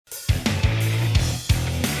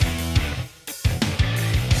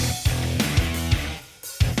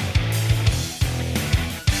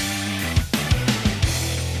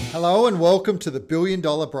Hello and welcome to the Billion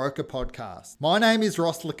Dollar Broker Podcast. My name is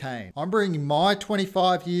Ross LeCane. I'm bringing my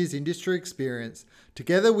 25 years industry experience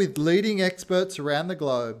together with leading experts around the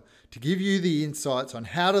globe to give you the insights on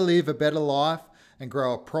how to live a better life and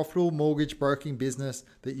grow a profitable mortgage broking business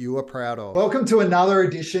that you are proud of. Welcome to another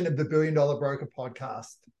edition of the Billion Dollar Broker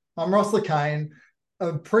Podcast. I'm Ross LeCane.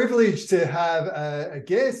 I'm privileged to have a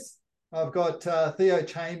guest. I've got Theo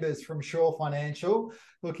Chambers from Shaw Financial.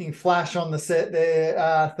 Looking flash on the set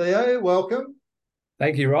there. Theo, welcome.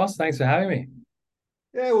 Thank you, Ross. Thanks for having me.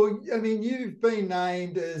 Yeah, well, I mean, you've been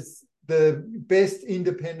named as the best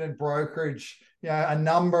independent brokerage, a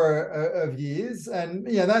number of years, and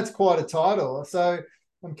that's quite a title. So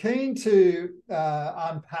I'm keen to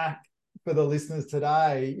unpack for the listeners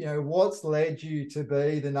today, what's led you to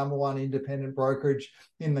be the number one independent brokerage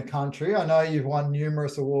in the country. I know you've won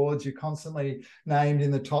numerous awards. You're constantly named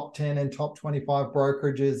in the top 10 and top 25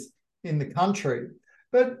 brokerages in the country.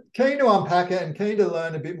 But keen to unpack it and keen to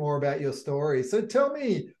learn a bit more about your story. So tell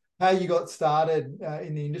me how you got started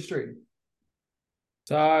in the industry.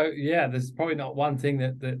 So, there's probably not one thing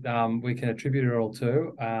that we can attribute it all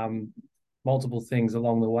to. Multiple things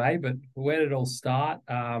along the way, but where did it all start?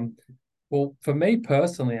 Well, for me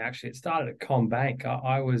personally, actually, it started at CommBank.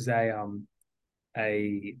 I was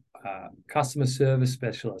a customer service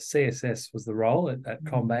specialist. CSS was the role at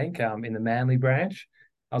CommBank in the Manly branch.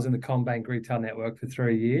 I was in the CommBank retail network for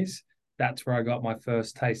 3 years. That's where I got my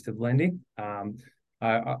first taste of lending.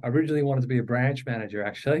 I originally wanted to be a branch manager,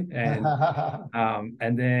 actually, and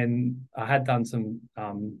then I had done some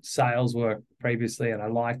sales work previously, and I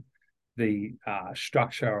liked the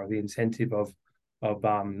structure or the incentive of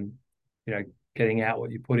getting out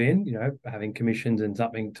what you put in, having commissions and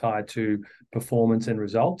something tied to performance and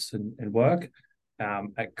results and work.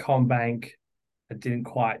 At CommBank, I didn't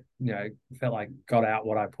quite, felt like got out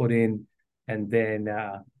what I put in. And then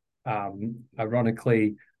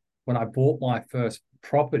ironically, when I bought my first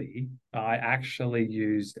property, I actually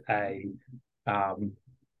used a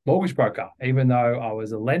mortgage broker, even though I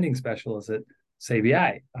was a lending specialist at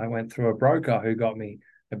CBA. I went through a broker who got me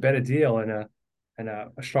a better deal and a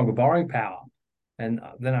stronger borrowing power. And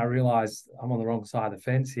then I realized I'm on the wrong side of the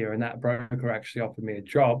fence here, and that broker actually offered me a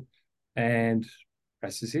job, and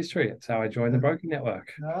rest is history. That's how I joined the broking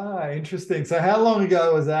network. Interesting. So how long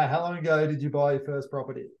ago was that? How long ago did you buy your first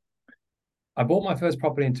property? I bought my first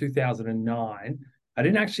property in 2009. I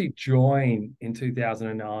didn't actually join in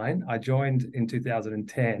 2009. I joined in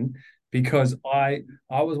 2010 because I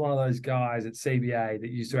was one of those guys at CBA that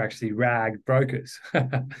used to actually rag brokers.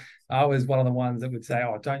 I was one of the ones that would say,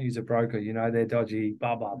 "Oh, don't use a broker. They're dodgy,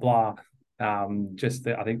 blah blah blah." I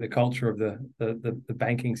think the culture of the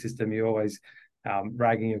banking system, you're always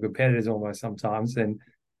ragging your competitors almost sometimes,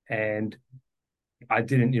 and I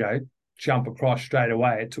didn't jump across straight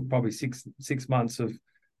away. It took probably six months of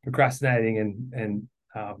procrastinating and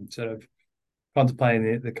sort of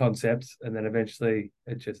contemplating the concepts, and then eventually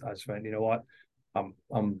I just went, you know what, I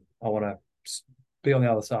want to be on the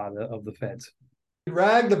other side of the fence. You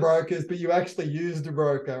rag the brokers, but you actually used a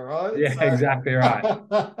broker, right? Yeah, exactly right.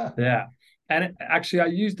 Yeah, and actually I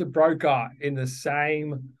used a broker in the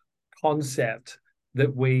same concept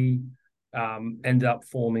that we ended up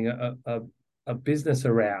forming a business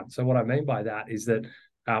around. So what I mean by that is that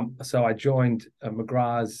so I joined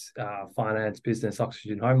McGrath's finance business,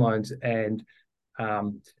 Oxygen Home Loans, and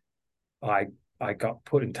I got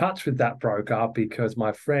put in touch with that broker because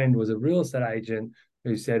my friend was a real estate agent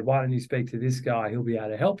who said, "Why don't you speak to this guy? He'll be able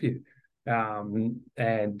to help you."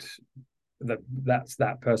 And that's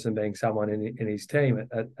that person being someone in his team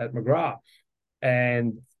at McGrath.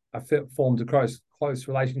 And I formed a close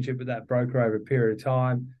relationship with that broker over a period of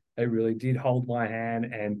time. They really did hold my hand,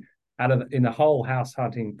 and in the whole house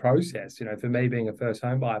hunting process, for me being a first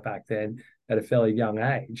home buyer back then at a fairly young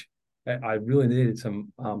age, I really needed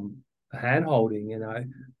some hand holding, and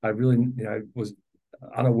I really was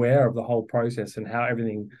unaware of the whole process and how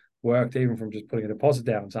everything worked, even from just putting a deposit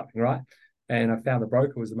down on something, right? And I found the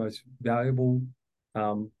broker was the most valuable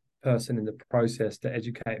person in the process to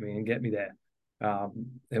educate me and get me there,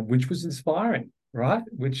 which was inspiring, right?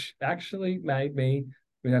 Which actually made me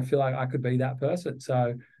feel like I could be that person.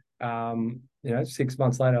 So 6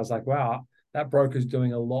 months later, I was like, wow, that broker's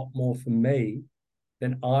doing a lot more for me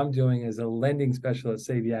than I'm doing as a lending specialist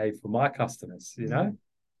at CBA for my customers,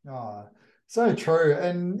 Oh, so true.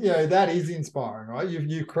 And, that is inspiring, right?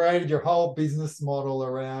 You've created your whole business model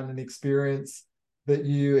around an experience that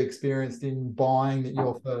you experienced in buying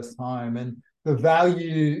your first home, and the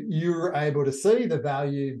value you were able to see, the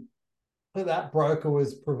value that broker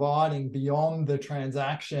was providing beyond the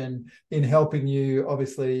transaction in helping you,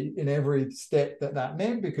 obviously, in every step that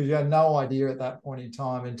meant, because you had no idea at that point in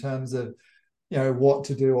time in terms of, what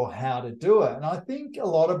to do or how to do it. And I think a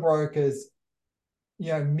lot of brokers,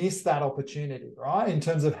 miss that opportunity, right? In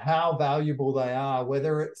terms of how valuable they are,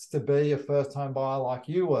 whether it's to be a first home buyer like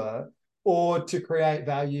you were, or to create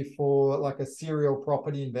value for like a serial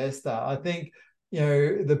property investor. I think,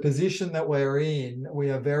 the position that we're in, we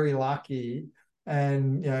are very lucky,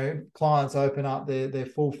 and, clients open up their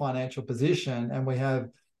full financial position, and we have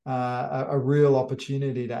a real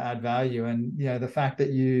opportunity to add value. And, the fact that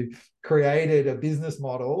you created a business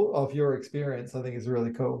model of your experience, I think is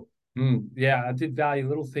really cool. Yeah, I did value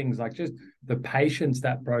little things like just the patience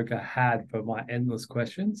that broker had for my endless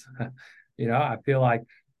questions. I feel like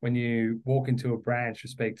when you walk into a branch to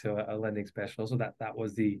speak to a lending specialist, or that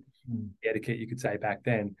was the etiquette, you could say, back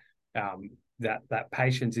then. That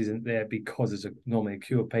patience isn't there because there's normally a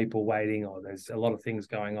queue of people waiting, or there's a lot of things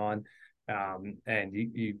going on, and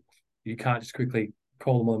you can't just quickly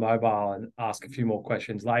call them on the mobile and ask a few more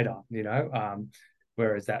questions later.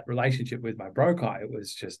 Whereas that relationship with my broker, it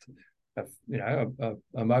was just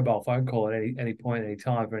a mobile phone call at any point, any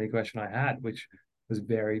time, for any question I had, which was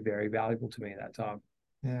very, very valuable to me at that time.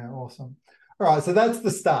 Yeah, awesome. All right, so that's the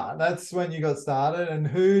start. That's when you got started. And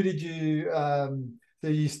who did you? So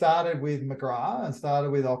you started with McGrath and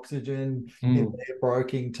started with Oxygen in their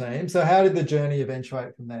broking team. So how did the journey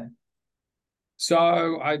eventuate from there?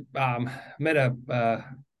 So I met a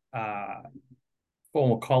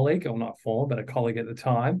former colleague, or not former, but a colleague at the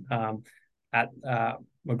time, at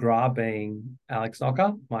McGrath, being Alex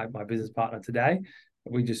Knocker, my business partner today.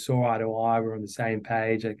 We just saw eye to eye. We were on the same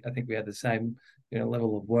page. I think we had the same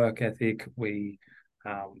level of work ethic. We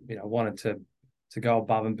wanted to go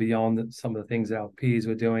above and beyond some of the things that our peers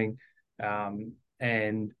were doing,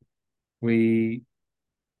 and we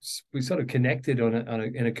sort of connected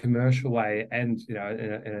in a commercial way, and in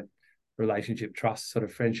a relationship, trust, sort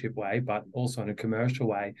of friendship way, but also in a commercial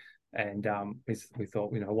way. And we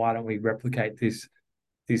thought, why don't we replicate this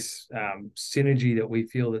synergy that we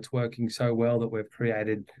feel that's working so well, that we've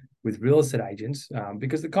created with real estate agents,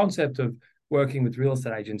 because the concept of working with real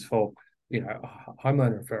estate agents for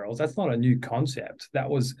homeowner referrals, that's not a new concept.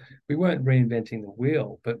 We weren't reinventing the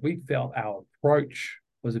wheel, but we felt our approach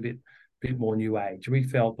was a bit more new age. We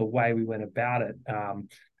felt the way we went about it,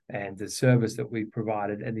 and the service that we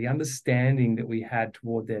provided, and the understanding that we had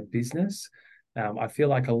toward their business. I feel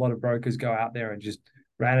like a lot of brokers go out there and just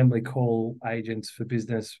randomly call agents for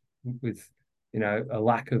business with a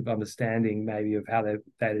lack of understanding maybe of how their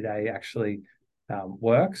day-to-day actually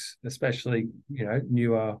works, especially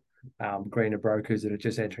newer greener brokers that are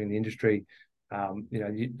just entering the industry.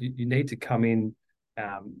 You need to come in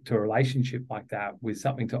to a relationship like that with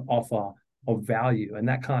something to offer of value, and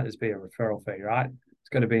that can't just be a referral fee, right? It's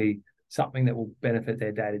got to be something that will benefit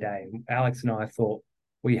their day-to-day. Alex and I thought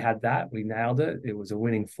we had that. We nailed it. It was a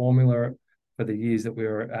winning formula for the years that we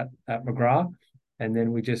were at McGrath. And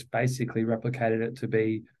then we just basically replicated it to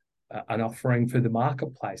be an offering for the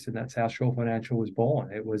marketplace. And that's how Shore Financial was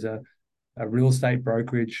born. It was a real estate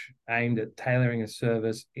brokerage aimed at tailoring a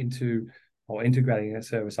service integrating a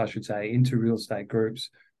service, I should say, into real estate groups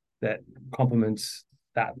that complements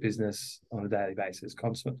that business on a daily basis,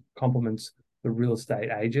 complements the real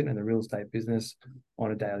estate agent and the real estate business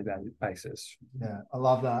on a daily basis. Yeah, I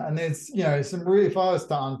love that. And there's, some really, if I was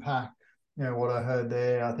to unpack, what I heard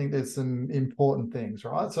there, I think there's some important things,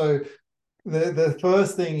 right? So the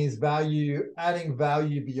first thing is adding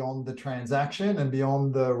value beyond the transaction and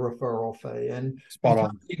beyond the referral fee, and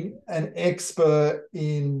becoming an expert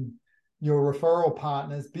in your referral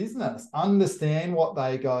partner's business. Understand what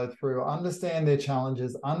they go through, understand their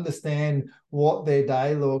challenges, understand what their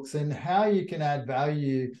day looks, and how you can add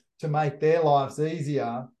value to make their lives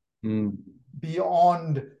easier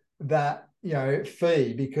beyond that,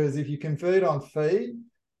 fee. Because if you compete on fee,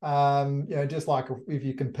 just like if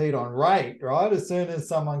you compete on rate, right? As soon as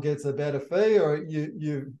someone gets a better fee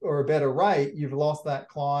or a better rate, you've lost that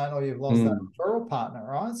client, or you've lost that referral partner,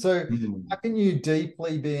 right? So how can you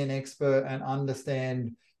deeply be an expert and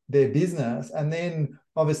understand their business, and then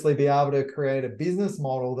obviously be able to create a business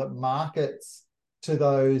model that markets to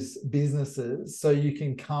those businesses, so you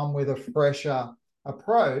can come with a fresher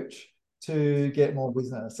approach to get more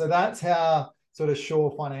business. So that's how sort of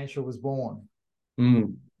Shore Financial was born.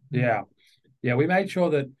 Yeah. We made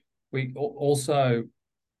sure that we also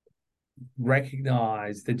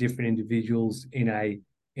recognize the different individuals in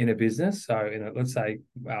a business. So let's say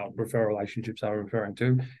our referral relationships I'm referring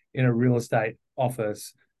to, in a real estate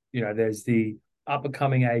office, there's the up and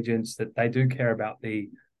coming agents that they do care about the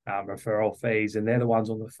referral fees, and they're the ones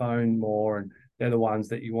on the phone more, and they're the ones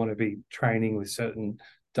that you want to be training with certain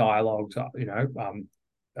dialogues,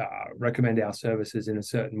 recommend our services in a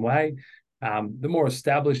certain way. The more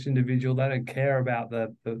established individual, they don't care about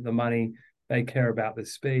the money. They care about the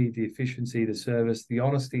speed, the efficiency, the service, the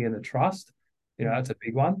honesty, and the trust. That's a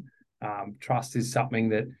big one. Trust is something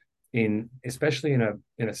that, especially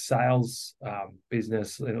in a sales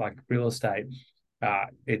business like real estate,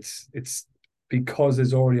 it's because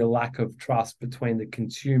there's already a lack of trust between the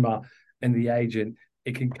consumer and the agent.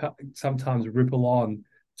 It can sometimes ripple on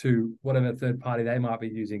to whatever third party they might be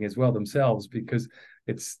using as well themselves, because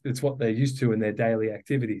it's what they're used to in their daily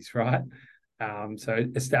activities, right? So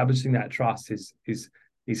establishing that trust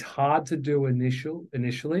is hard to do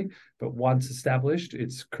initially, but once established,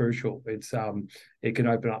 it's crucial. It can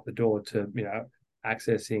open up the door to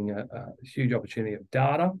accessing a huge opportunity of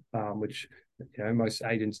data, which most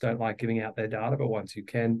agents don't like giving out their data, but once you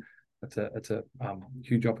can, it's a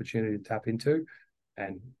huge opportunity to tap into,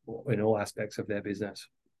 and in all aspects of their business.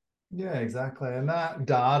 Yeah, exactly. And that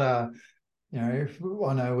data,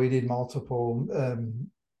 I know we did multiple,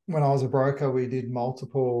 when I was a broker, we did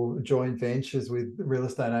multiple joint ventures with real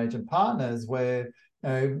estate agent partners where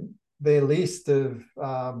their list of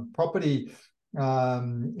property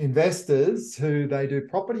investors who they do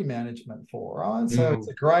property management for, right? So it's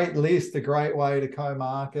a great list, a great way to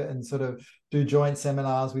co-market and sort of do joint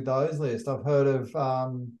seminars with those lists. I've heard of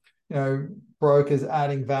brokers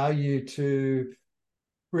adding value to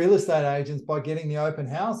real estate agents by getting the open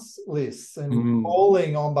house lists and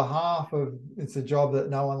calling on behalf of, it's a job that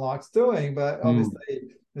no one likes doing, but obviously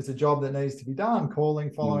it's a job that needs to be done, calling,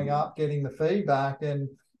 following up, getting the feedback, and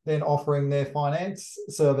then offering their finance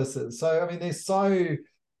services. So, I mean,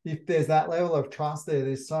 if there's that level of trust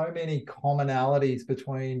there's so many commonalities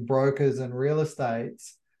between brokers and real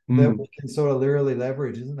estates that we can sort of literally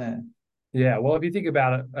leverage, isn't there? Yeah, well, if you think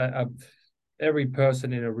about it, every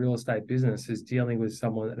person in a real estate business is dealing with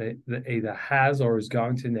someone that either has or is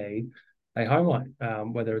going to need a home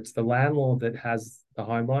loan, whether it's the landlord that has the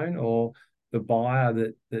home loan, or the buyer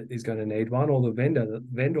that is going to need one, or the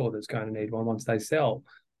vendor that's going to need one once they sell.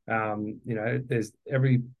 There's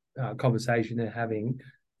every conversation they're having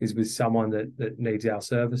is with someone that needs our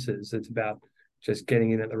services. It's about just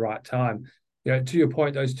getting in at the right time. To your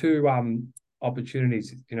point, those two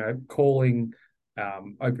opportunities, calling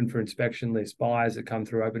open for inspection list buyers that come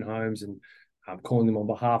through open homes, and calling them on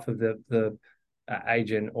behalf of the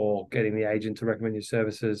agent, or getting the agent to recommend your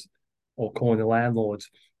services, or calling the landlords.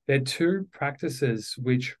 They're two practices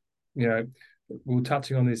which, we were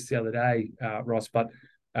touching on this the other day, Ross, but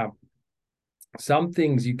some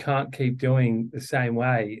things you can't keep doing the same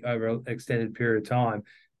way over an extended period of time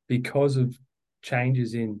because of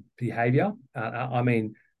changes in behavior.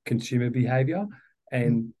 Consumer behavior.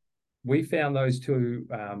 And we found those two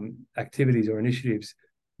activities or initiatives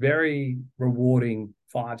very rewarding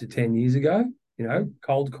 5 to 10 years ago,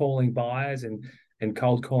 cold calling buyers and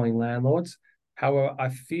cold calling landlords. However, I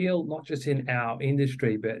feel not just in our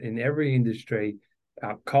industry, but in every industry,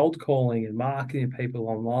 cold calling and marketing people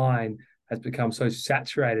online has become so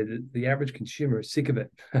saturated that the average consumer is sick of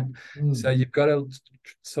it. So you've got to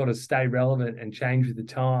sort of stay relevant and change with the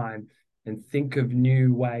time and think of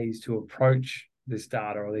new ways to approach this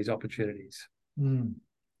data or these opportunities. And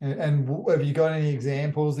have you got any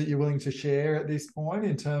examples that you're willing to share at this point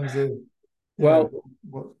in terms of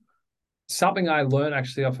something I learned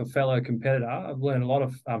actually off a fellow competitor? I've learned a lot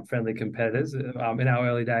of friendly competitors. In our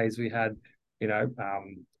early days, we had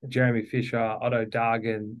Jeremy Fisher, Otto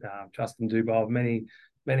Dargan, Justin Dubov,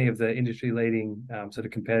 many of the industry leading sort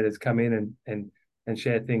of competitors come in and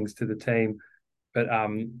share things to the team. But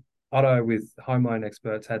Otto, with Home Loan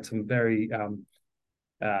Experts, had some very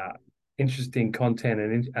interesting content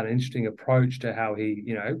and an interesting approach to how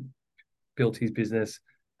he, built his business,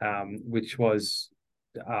 which was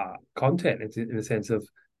content in the sense of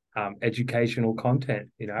educational content,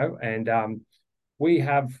 and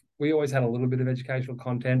we always had a little bit of educational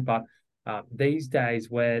content, but these days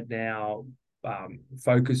we're now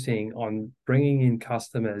focusing on bringing in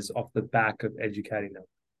customers off the back of educating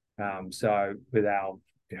them. So with our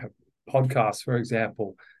podcasts, for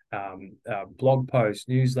example, blog posts,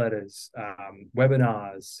 newsletters,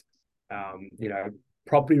 webinars,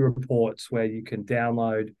 property reports where you can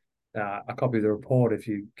download a copy of the report if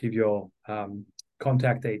you give your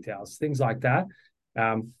contact details, things like that.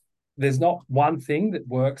 There's not one thing that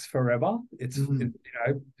works forever.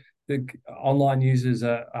 The online users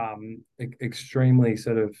are extremely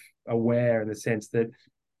sort of aware in the sense that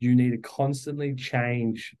you need to constantly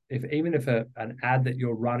change. Even if an ad that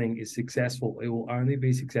you're running is successful, it will only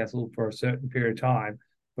be successful for a certain period of time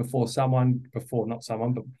before not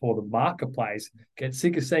someone, but before the marketplace gets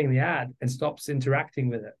sick of seeing the ad and stops interacting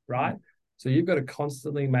with it, right? So you've got to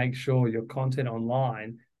constantly make sure your content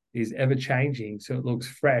online is ever changing, so it looks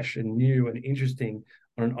fresh and new and interesting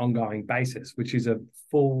on an ongoing basis, which is a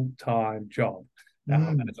full-time job.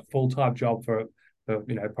 And it's a full-time job for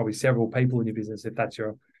probably several people in your business if that's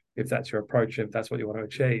your approach, if that's what you want to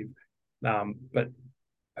achieve. But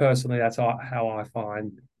personally, that's how I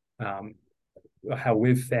find how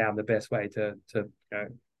we've found the best way to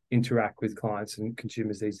interact with clients and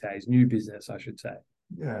consumers these days. New business, I should say.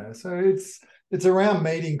 Yeah, so it's around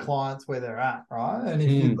meeting clients where they're at, right? And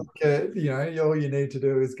if you look at, all you need to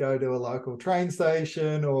do is go to a local train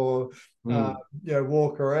station or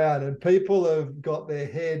walk around, and people have got their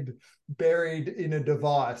head buried in a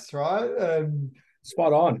device, right?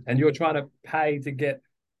 Spot on. And you're trying to pay to get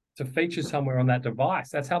to feature somewhere on that device.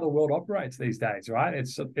 That's how the world operates these days, right?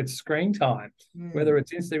 It's screen time, whether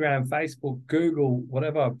it's Instagram, Facebook, Google,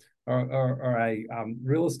 whatever, or a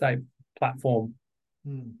real estate platform.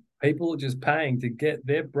 People are just paying to get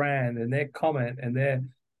their brand and their comment and their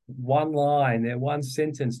one line, their one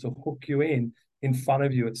sentence to hook you in front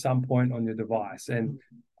of you at some point on your device. And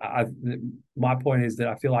my point is that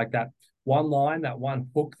I feel like that one line, that one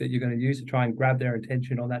hook that you're going to use to try and grab their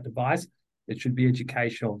attention on that device, it should be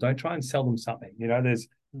educational. Don't try and sell them something. There's,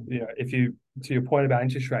 if you, to your point about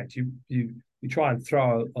interest rates, you try and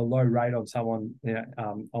throw a low rate on someone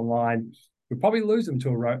online, you'll probably lose them to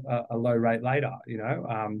a low rate later.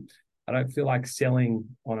 I don't feel like selling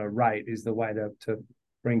on a rate is the way to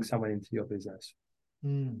bring someone into your business.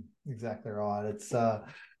 Exactly right. It's I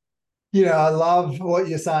love what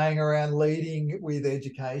you're saying around leading with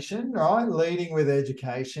education, right? Leading with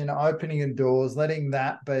education, opening doors, letting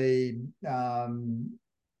that be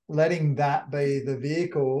the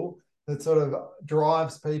vehicle that sort of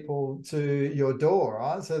drives people to your door,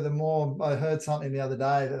 right? So the more, I heard something the other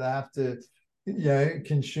day that they have to,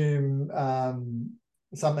 consume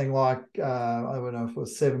something like, I don't know if it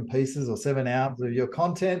was 7 pieces or 7 hours of your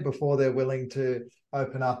content before they're willing to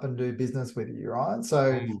open up and do business with you, right?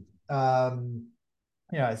 So,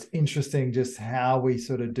 it's interesting just how we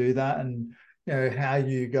sort of do that, and, how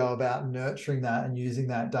you go about nurturing that and using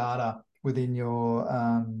that data within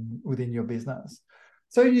your business.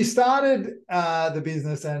 So you started the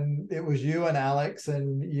business, and it was you and Alex,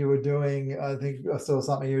 and you were doing, I think I saw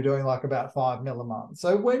something, you were doing like about 5 mil a month.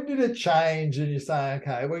 So when did it change and you say,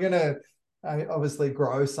 okay, we're going to obviously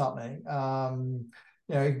grow something?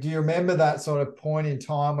 Do you remember that sort of point in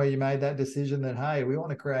time where you made that decision that, hey, we want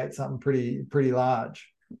to create something pretty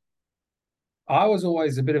large? I was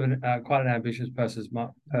always a bit of quite an ambitious person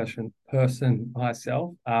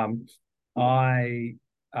myself.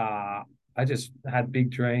 I just had big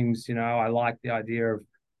dreams. I liked the idea of,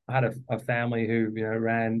 I had a family who,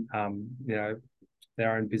 ran,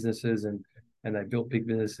 their own businesses, and they built big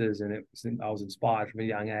businesses, and I was inspired from a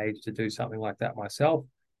young age to do something like that myself.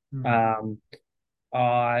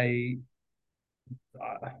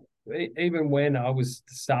 Even when I was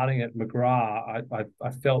starting at McGrath, I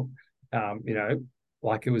felt,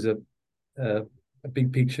 like it was a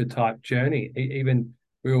big picture type journey. Even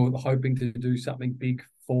we were hoping to do something big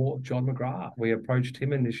for John McGrath. We approached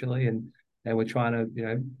him initially, and we're trying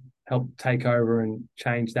to, help take over and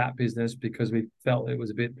change that business, because we felt it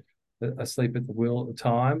was a bit asleep at the wheel at the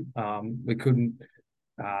time. We couldn't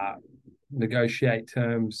negotiate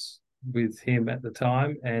terms with him at the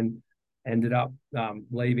time, and ended up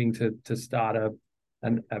leaving to start a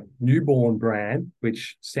newborn brand,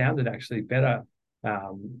 which sounded actually better.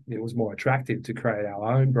 It was more attractive to create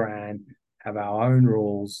our own brand, have our own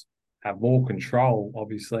rules, have more control,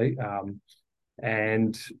 obviously.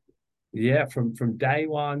 And yeah, from day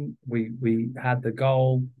one, we had the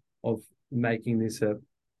goal of making this a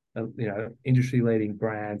industry leading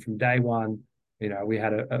brand. From day one, we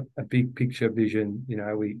had a big picture vision.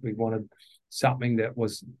 We wanted something that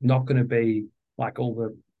was not going to be like all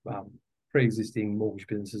the pre-existing mortgage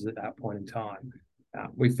businesses at that point in time.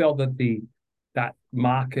 We felt that that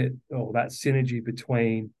market, or that synergy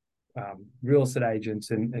between real estate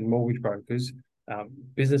agents and mortgage brokers,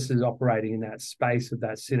 businesses operating in that space of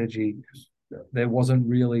that synergy, there wasn't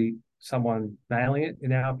really someone nailing it,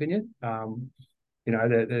 in our opinion.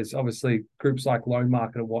 There's obviously groups like Loan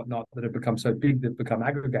Market and whatnot that have become so big that become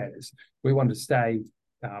aggregators. We wanted to stay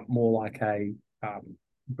more like a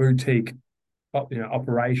boutique,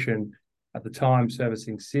 operation at the time,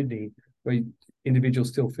 servicing Sydney, where individuals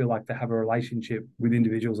still feel like they have a relationship with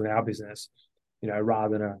individuals in our business,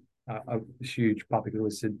 rather than a huge publicly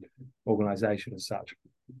listed organisation as such.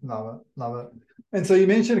 Love it. And so you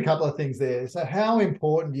mentioned a couple of things there. So how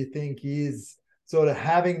important do you think is sort of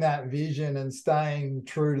having that vision and staying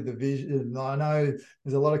true to the vision. I know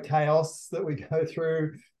there's a lot of chaos that we go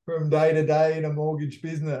through from day to day in a mortgage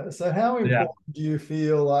business. So how Yeah. important do you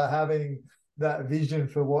feel having that vision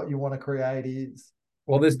for what you want to create is?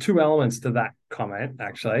 Well, there's two elements to that comment,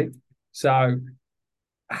 actually. So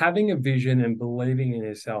having a vision and believing in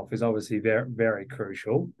yourself is obviously very, very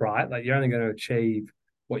crucial, right? Like you're only going to achieve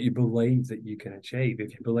what you believe that you can achieve.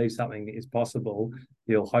 If you believe something is possible,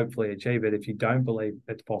 you'll hopefully achieve it. If you don't believe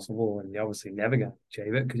it's possible, and you're obviously never going to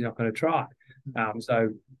achieve it because you're not going to try.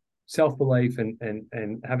 So self-belief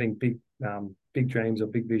and having big dreams or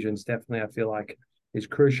big visions definitely, I feel like, is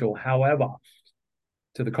crucial. However,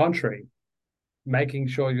 to the contrary, making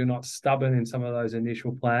sure you're not stubborn in some of those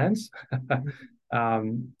initial plans.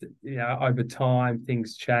 Over time,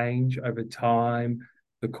 things change. Over time,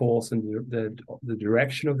 the course and the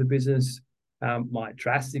direction of the business might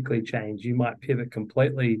drastically change. You might pivot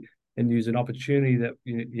completely and use an opportunity that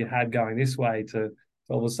you had going this way to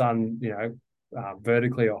all of a sudden,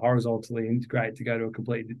 vertically or horizontally integrate to go to a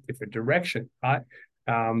completely different direction, right?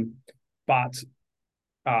 But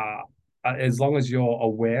as long as you're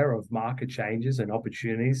aware of market changes and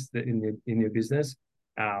opportunities that in your business,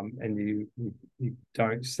 and you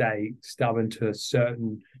don't stay stubborn to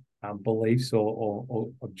certain beliefs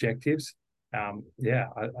or objectives, I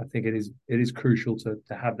think it is crucial to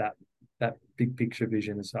have that big picture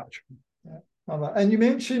vision as such. Yeah. And you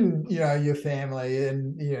mentioned, your family,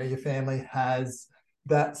 and your family has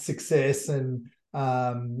that success and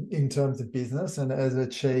in terms of business and has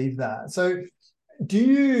achieved that. So do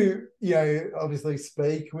you obviously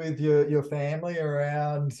speak with your family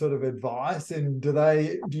around sort of advice, and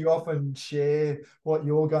do you often share what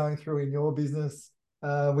you're going through in your business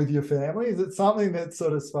with your family? Is it something that's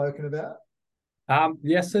sort of spoken about?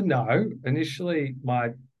 Yes and no. Initially,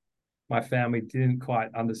 my family didn't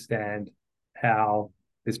quite understand how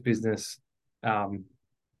this business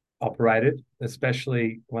operated,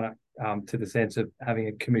 especially when to the sense of having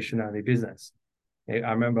a commission-only business.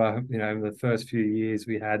 I remember, in the first few years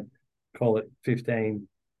we had, call it 15,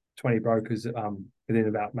 20 brokers within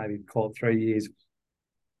about maybe call it 3 years.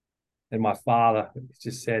 And my father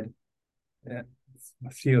just said,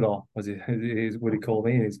 Theodore, what he called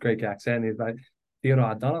me in his Greek accent. He's like, Theodore,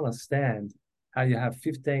 I don't understand how you have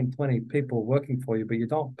 15, 20 people working for you, but you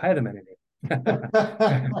don't pay them anything.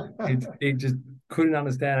 He just couldn't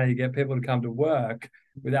understand how you get people to come to work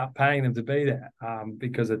without paying them to be there,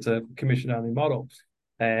 because it's a commission-only model.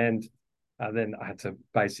 And then I had to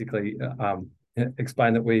basically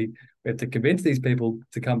explain that we have to convince these people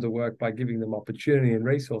to come to work by giving them opportunity and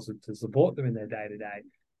resources to support them in their day-to-day.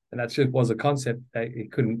 And that just was a concept that he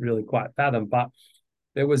couldn't really quite fathom. But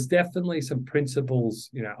there was definitely some principles,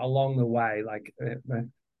 along the way. Like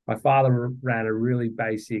my father ran a really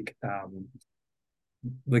basic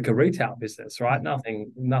liquor retail business, right?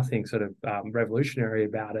 Nothing sort of revolutionary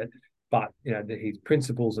about it, but his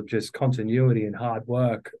principles of just continuity and hard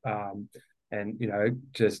work, and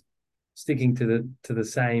just sticking to the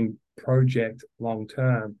same project long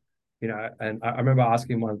term. And I remember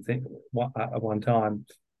asking one time,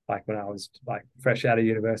 like when I was like fresh out of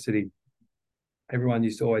university, everyone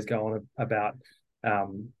used to always go on about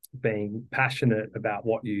being passionate about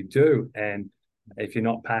what you do, and if you're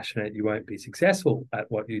not passionate, you won't be successful at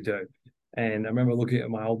what you do. And I remember looking at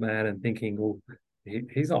my old man and thinking, well,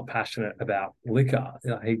 he's not passionate about liquor.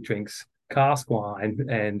 He drinks cask wine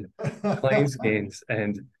and clean skins,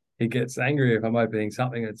 and he gets angry if I'm opening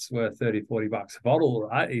something that's worth 30, $40 a bottle,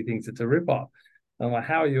 right? He thinks it's a ripoff. I'm like,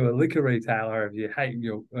 how are you a liquor retailer if you hate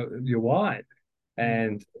your wine?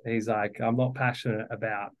 And he's like, I'm not passionate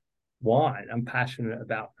about wine. I'm passionate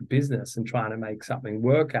about the business and trying to make something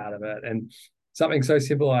work out of it. And something so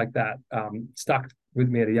simple like that stuck with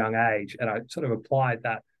me at a young age, and I sort of applied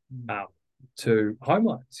that to home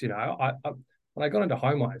loans. When I got into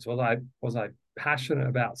home loans, was I passionate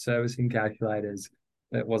about servicing calculators?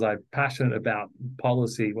 Was I passionate about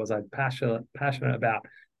policy? Was I passionate about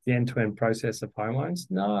the end-to-end process of home loans?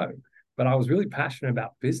 No, but I was really passionate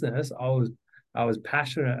about business. I was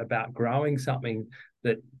passionate about growing something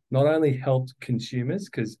that not only helped consumers,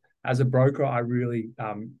 because as a broker, I really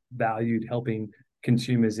valued helping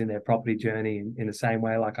consumers in their property journey in the same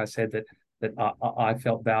way, like I said, that I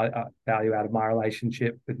felt value out of my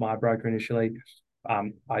relationship with my broker initially.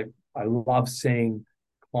 I love seeing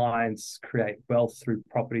clients create wealth through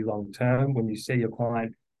property long term. When you see your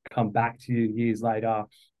client come back to you years later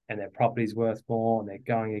and their property's worth more and they're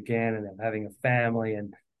going again and they're having a family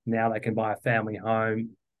and now they can buy a family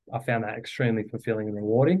home, I found that extremely fulfilling and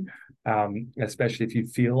rewarding, especially if you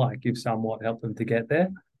feel like you've somewhat helped them to get there.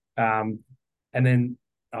 And then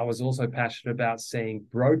I was also passionate about seeing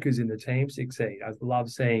brokers in the team succeed. I love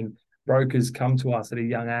seeing brokers come to us at a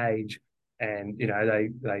young age, and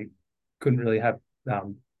they couldn't really have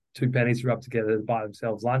two pennies to rub together to buy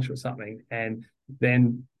themselves lunch or something, and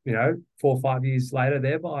then 4 or 5 years later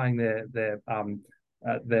they're buying their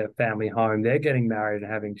family home, they're getting married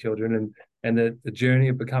and having children, and the journey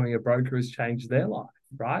of becoming a broker has changed their life,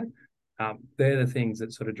 right? They're the things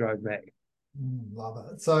that sort of drove me.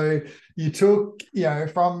 Love it. So you took,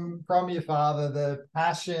 from your father, the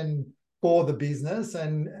passion for the business.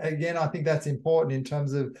 And again, I think that's important in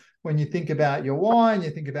terms of when you think about your wine,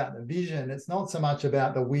 you think about the vision. It's not so much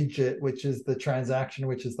about the widget, which is the transaction,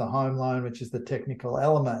 which is the home loan, which is the technical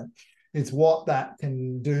element. It's what that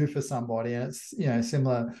can do for somebody. And it's,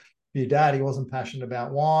 similar to your dad. He wasn't passionate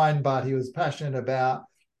about wine, but he was passionate about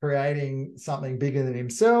creating something bigger than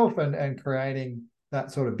himself and creating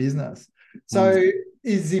that sort of business. So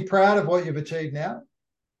is he proud of what you've achieved now?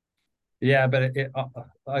 Yeah, but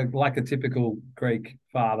like a typical Greek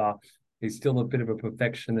father, he's still a bit of a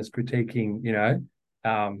perfectionist, critiquing,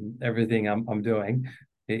 everything I'm doing.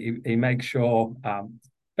 He makes sure,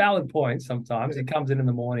 valid points sometimes. He comes in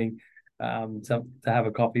the morning to have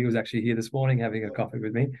a coffee. He was actually here this morning having a coffee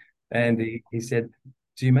with me. And he said,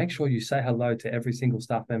 do you make sure you say hello to every single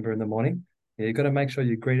staff member in the morning? You've got to make sure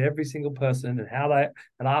you greet every single person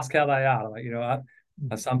and ask how they are. Like,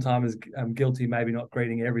 I sometimes am guilty, maybe not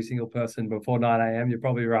greeting every single person before 9 a.m. You're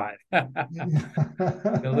probably right.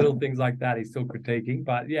 The little things like that he's still critiquing,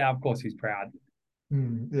 but yeah, of course he's proud.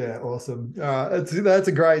 Yeah, awesome. That's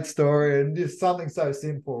a great story, and just something so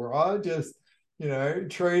simple, right? Just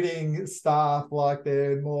treating staff like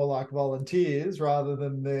they're more like volunteers rather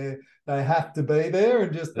than they have to be there,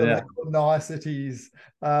 and just the Yeah. little niceties,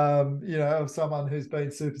 of someone who's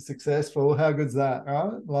been super successful. How good's that,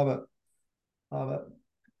 right? Love it, love it.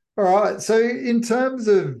 All right. So in terms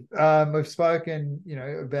of we've spoken,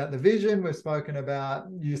 about the vision, we've spoken about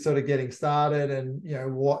you sort of getting started and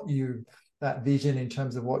what you that vision in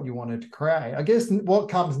terms of what you wanted to create. I guess what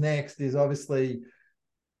comes next is obviously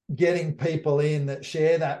getting people in that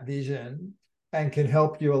share that vision and can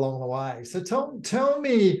help you along the way. So tell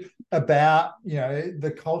me about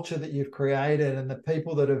the culture that you've created and the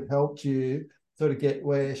people that have helped you sort of get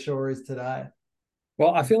where Shore is today.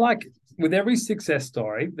 Well, I feel like with every success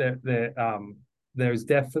story, there's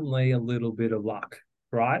definitely a little bit of luck,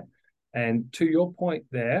 right? And to your point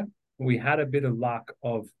there, we had a bit of luck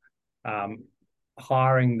of um,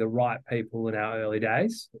 hiring the right people in our early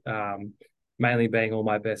days, mainly being all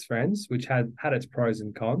my best friends, which had its pros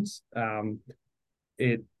and cons.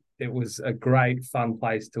 It it was a great, fun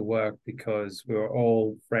place to work because we were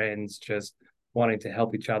all friends, just wanting to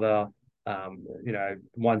help each other.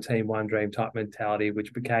 One team, one dream type mentality,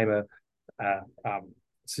 which became a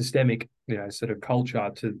systemic, sort of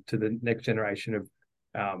culture to the next generation of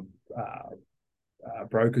um, uh,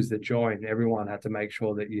 brokers that joined. Everyone had to make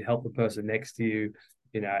sure that you help the person next to you.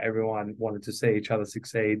 Everyone wanted to see each other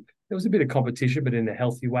succeed. There was a bit of competition, but in a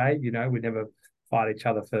healthy way. We'd never fight each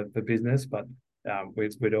other for business, but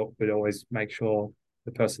we'd always make sure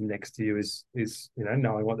the person next to you is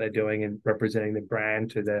knowing what they're doing and representing the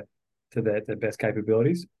brand to their best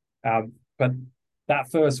capabilities. But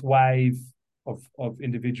that first wave of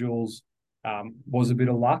individuals was a bit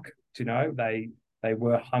of luck. They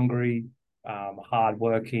were hungry,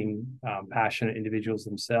 hardworking, passionate individuals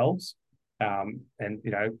themselves. And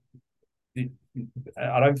I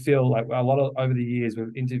don't feel like a lot of over the years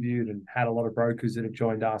we've interviewed and had a lot of brokers that have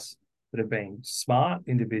joined us that have been smart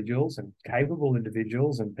individuals and capable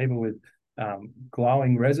individuals and people with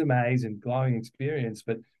glowing resumes and glowing experience.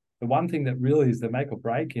 But the one thing that really is the make or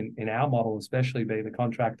break in our model, especially being the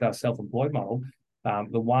contractor self-employed model,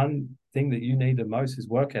 the one thing that you need the most is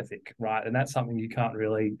work ethic, right? And that's something you can't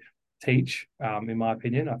really teach, in my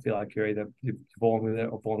opinion. I feel like you're born with it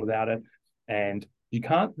or born without it. And you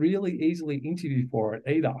can't really easily interview for it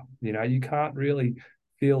either. You can't really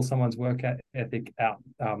feel someone's work ethic out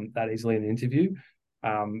that easily in an interview.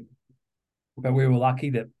 But we were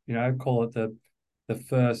lucky that, call it the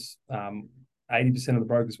first 80% of the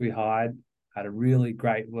brokers we hired had a really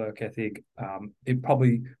great work ethic. It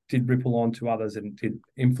probably did ripple on to others and did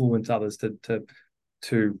influence others to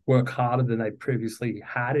work harder than they previously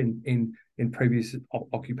had in previous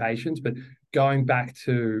occupations. But going back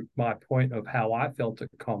to my point of how I felt at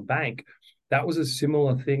CommBank, that was a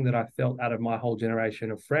similar thing that I felt out of my whole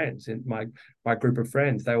generation of friends and my group of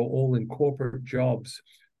friends. They were all in corporate jobs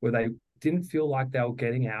where they didn't feel like they were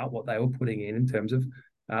getting out what they were putting in terms of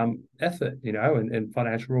effort, and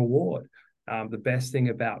financial reward. The best thing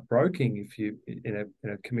about broking, if you in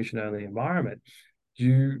a commission only environment,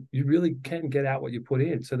 you really can get out what you put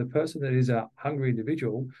in. So the person that is a hungry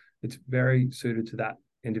individual, it's very suited to that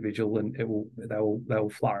individual, and they will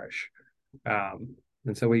flourish.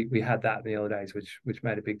 And so we had that in the early days, which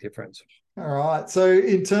made a big difference. All right. So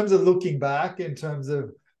in terms of looking back, in terms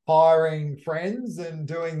of hiring friends and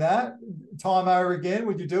doing that time over again,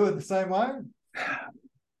 would you do it the same way?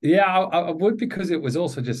 Yeah, I would, because it was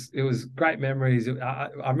also just, it was great memories. I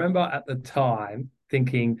remember at the time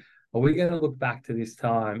thinking, are we going to look back to this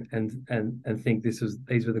time and think these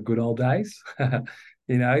were the good old days?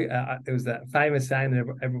 It was that famous saying that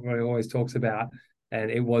everybody always talks about, and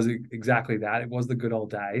it was exactly that. It was the good old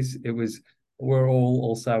days. We're all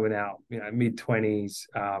also in our mid-20s,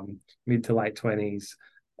 mid to late 20s,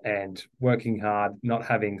 and working hard, not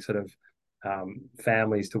having sort of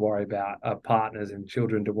families to worry about, partners and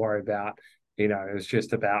children to worry about. It was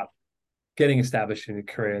just about getting established in a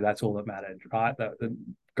career. That's all that mattered, right? The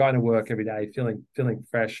going to work every day, feeling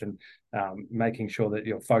fresh, and making sure that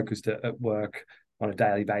you're focused at work on a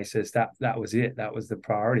daily basis. That was it. That was the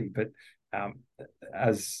priority. But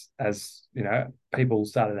as people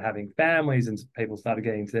started having families and people started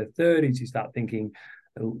getting to their 30s, you start thinking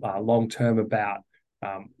long term about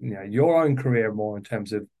your own career, more in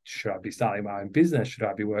terms of, should I be starting my own business? Should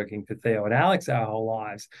I be working for Theo and Alex our whole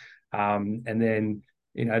lives? And then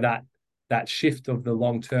that shift of the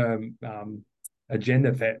long term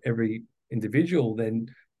agenda for every individual then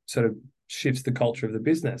sort of shifts the culture of the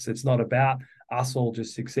business. It's not about us all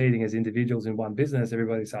just succeeding as individuals in one business.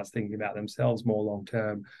 Everybody starts thinking about themselves more long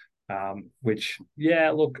term. Which,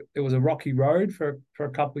 look, it was a rocky road for a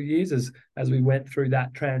couple of years as we went through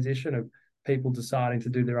that transition of people deciding to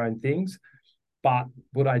do their own things. But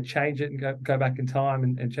would I change it and go back in time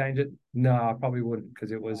and change it? No, I probably wouldn't,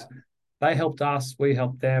 because they helped us, we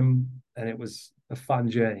helped them, and it was a fun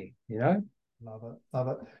journey. Love it, love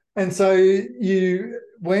it. And so you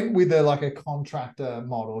went with a contractor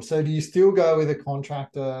model. So do you still go with a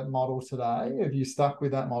contractor model today? Have you stuck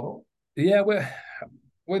with that model? Yeah,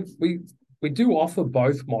 we do offer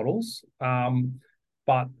both models,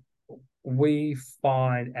 but we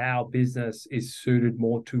find our business is suited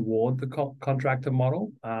more toward the contractor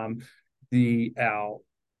model. Our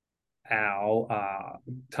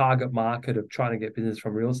target market of trying to get business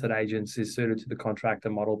from real estate agents is suited to the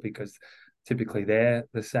contractor model, because typically they're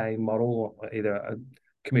the same model, either a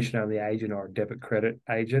commission-only agent or a debit credit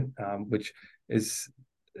agent, which is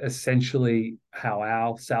essentially how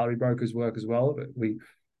our salary brokers work as well.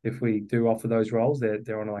 If we do offer those roles,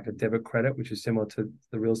 they're on a debit credit, which is similar to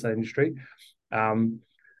the real estate industry. I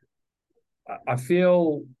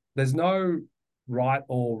feel there's no right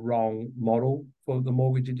or wrong model for the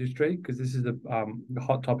mortgage industry, because this is a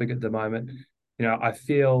hot topic at the moment. I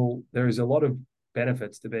feel there is a lot of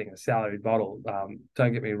benefits to being a salaried model.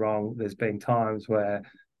 Don't get me wrong. There's been times where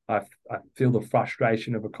I feel the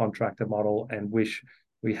frustration of a contractor model and wish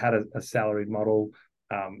we had a salaried model.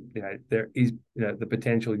 There is the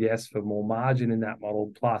potential, yes, for more margin in that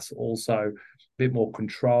model, plus also a bit more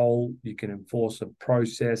control. You can enforce a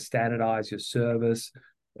process, standardize your service.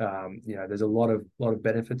 There's a lot of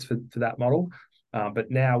benefits for that model.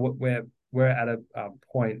 But now we're at a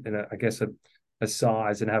point, and I guess a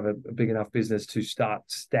size, and have a big enough business to start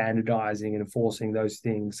standardizing and enforcing those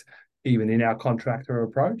things even in our contractor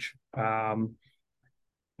approach.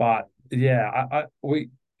 But we,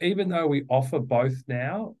 even though we offer both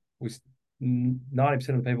now, 90%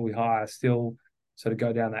 of the people we hire still sort of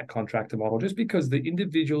go down that contractor model, just because the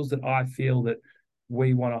individuals that I feel that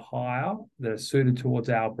we want to hire that are suited towards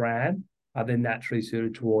our brand are then naturally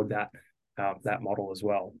suited toward that model as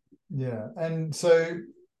well. Yeah. And so,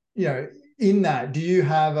 in that, do you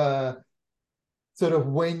have a sort of,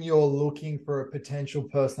 when you're looking for a potential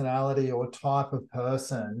personality or type of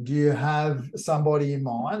person, do you have somebody in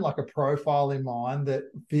mind, like a profile in mind that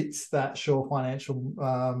fits that Shore Financial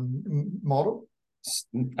model?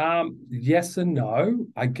 Yes and no.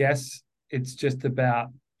 I guess it's just about,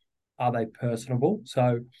 are they personable?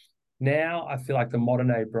 So now I feel like the modern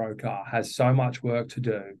day broker has so much work to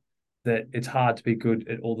do that it's hard to be good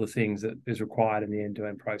at all the things that is required in the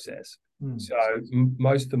end-to-end process. So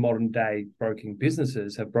most of the modern day broking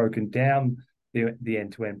businesses have broken down the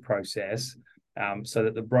end-to-end process, so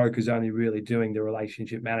that the broker is only really doing the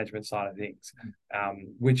relationship management side of things,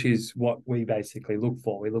 which is what we basically look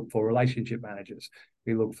for. We look for relationship managers.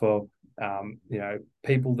 We look for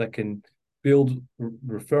people that can build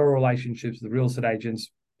referral relationships with real estate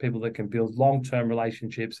agents, people that can build long-term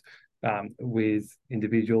relationships with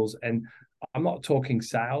individuals. And I'm not talking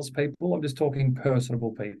salespeople. I'm just talking personable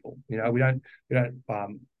people. We don't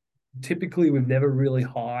typically, we've never really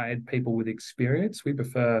hired people with experience. We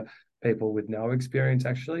prefer people with no experience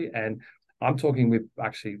actually. And I'm talking with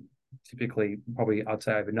actually typically probably I'd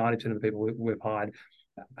say over 90% of the people we've hired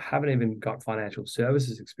haven't even got financial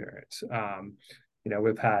services experience.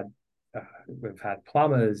 We've had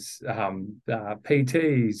plumbers,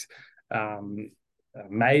 PTs,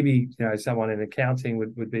 maybe someone in accounting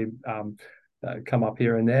would be come up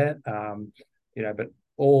here and there, but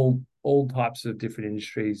all types of different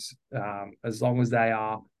industries, as long as they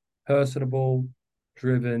are personable,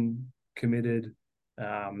 driven, committed.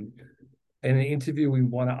 In an interview, we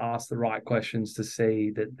want to ask the right questions to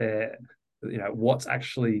see that they're, what's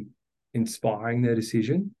actually inspiring their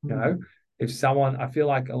decision. If someone, I feel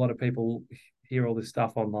like a lot of people hear all this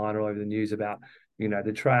stuff online all over the news about,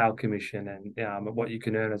 the trail commission and what you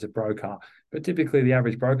can earn as a broker. But typically the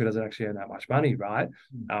average broker doesn't actually earn that much money, right?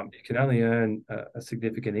 You can only earn a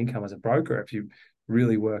significant income as a broker if you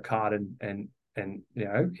really work hard and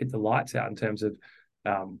hit the lights out in terms of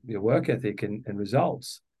your work ethic and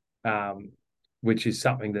results, which is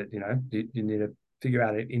something that, you need to figure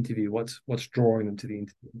out an interview, what's drawing them to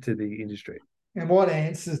the industry. And what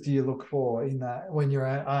answers do you look for in that when you're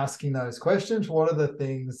asking those questions? What are those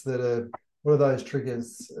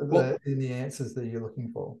triggers in the answers that you're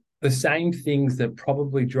looking for? The same things that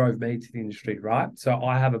probably drove me to the industry, right? So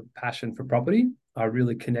I have a passion for property. I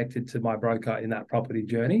really connected to my broker in that property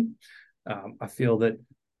journey. I feel that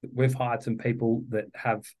we've hired some people that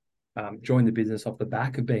have joined the business off the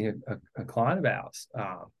back of being a client of ours.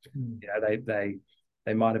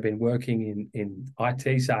 They might have been working in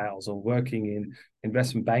IT sales or working in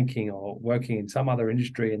investment banking or working in some other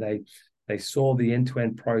industry, and they saw the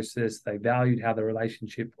end-to-end process. They valued how the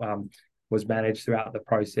relationship was managed throughout the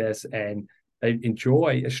process, and they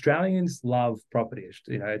enjoy. Australians love property.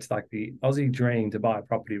 It's like the Aussie dream to buy a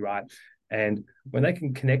property, right? And when they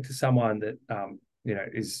can connect to someone that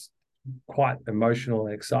is quite emotional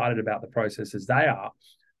and excited about the process as they are,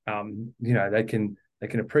 they can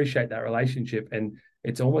appreciate that relationship, and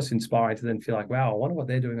it's almost inspiring to then feel like, wow, I wonder what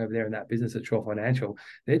they're doing over there in that business at Shore Financial.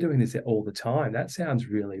 They're doing this all the time. That sounds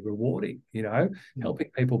really rewarding, helping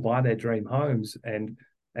people buy their dream homes and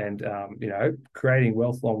creating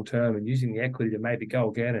wealth long term and using the equity to maybe go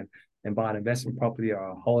again and buy an investment property or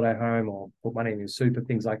a holiday home or put money in your super,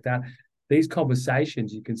 things like that. These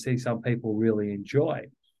conversations you can see some people really enjoy.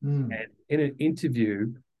 And in an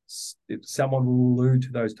interview, if someone will allude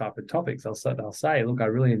to those type of topics, they'll say, look, I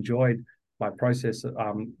really enjoyed my process,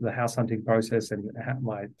 the house hunting process and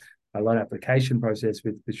my loan application process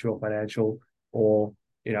with Shore Financial, or,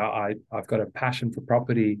 I've got a passion for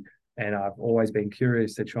property and I've always been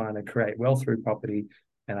curious to trying to create wealth through property.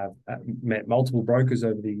 And I've met multiple brokers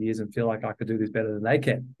over the years and feel like I could do this better than they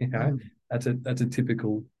can. That's a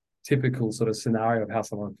typical sort of scenario of how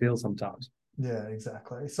someone feels sometimes. Yeah,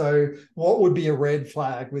 exactly. So what would be a red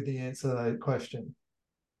flag with the answer to that question?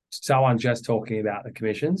 Someone just talking about the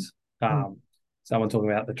commissions, someone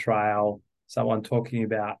talking about the trail, someone talking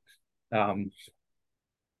about, I'm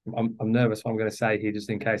nervous what I'm going to say here just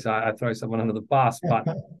in case I throw someone under the bus, but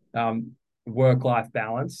work-life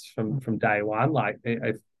balance from day one. Like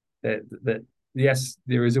that, yes,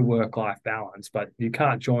 there is a work-life balance, but you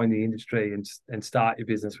can't join the industry and start your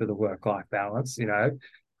business with a work-life balance.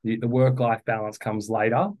 The work-life balance comes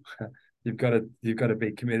later. You've got to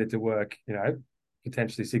be committed to work,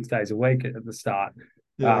 potentially 6 days a week at the start.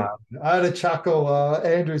 Yeah, I had a chuckle.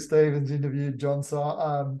 Andrew Stevens interviewed James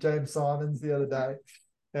Simons the other day,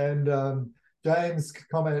 and James'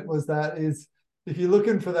 comment was if you're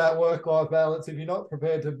looking for that work-life balance, if you're not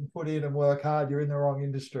prepared to put in and work hard, you're in the wrong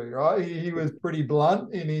industry, right? He was pretty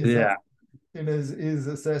blunt in his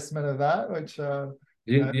assessment of that, which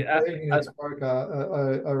being a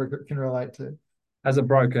broker, I can relate to. As a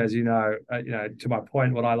broker, as to my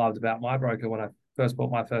point, what I loved about my broker when I first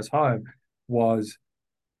bought my first home was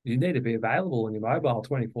you need to be available on your mobile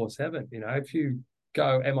 24/7. If you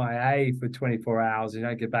go MIA for 24 hours, you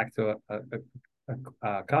don't get back to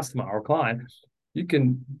a customer or a client, you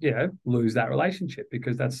can, lose that relationship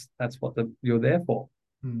because that's what you're there for.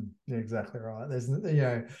 Yeah, exactly right. There's,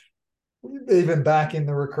 even back in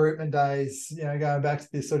the recruitment days, going back to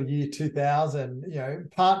this sort of year 2000,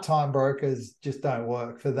 part-time brokers just don't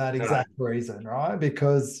work for that exact reason, right?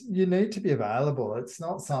 Because you need to be available. It's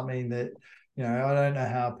not something that, I don't know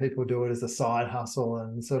how people do it as a side hustle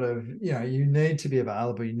and sort of, you need to be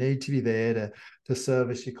available. You need to be there to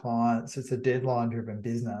service your clients. It's a deadline-driven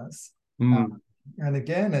business. And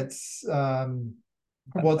again, it's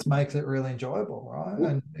what makes it really enjoyable, right?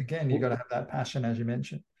 And again, you've got to have that passion, as you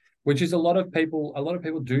mentioned. Which is a lot of people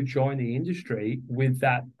do join the industry with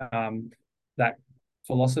that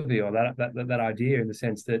philosophy or that idea, in the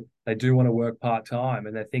sense that they do want to work part-time,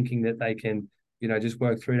 and they're thinking that they can, just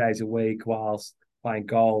work 3 days a week whilst playing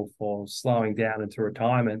golf or slowing down into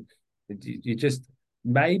retirement. You just,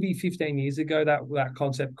 maybe 15 years ago that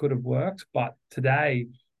concept could have worked, but today,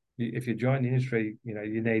 if you join the industry,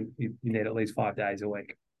 you need at least 5 days a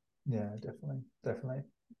week. Yeah, definitely.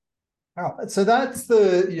 Oh, so that's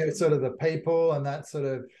the sort of the people and that sort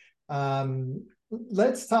of.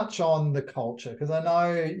 Let's touch on the culture, because I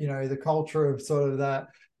know the culture of sort of that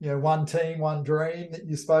one team, one dream that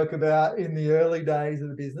you spoke about in the early days of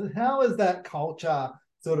the business. How has that culture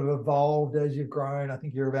sort of evolved as you've grown? I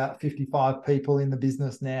think you're about 55 people in the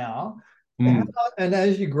business now. Mm. And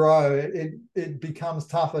as you grow, it becomes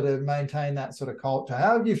tougher to maintain that sort of culture.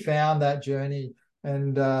 How have you found that journey?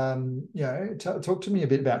 And talk to me a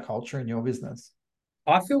bit about culture in your business.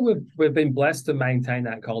 I feel we've been blessed to maintain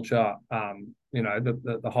that culture,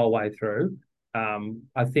 the whole way through.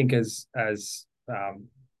 I think as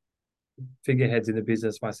figureheads in the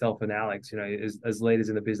business, myself and Alex, as leaders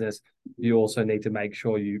in the business, you also need to make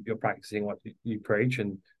sure you're practicing what you preach.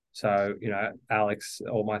 And so, Alex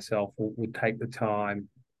or myself would take the time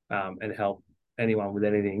and help anyone with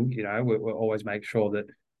anything. We'll always make sure that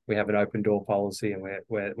we have an open door policy, and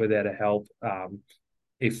we're there to help.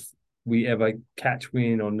 If we ever catch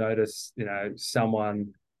wind or notice,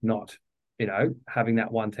 someone not, having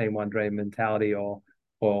that one team, one dream mentality, or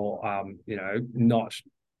not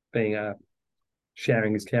being a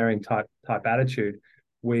sharing is caring type attitude,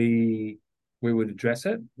 we would address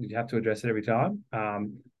it. You have to address it every time.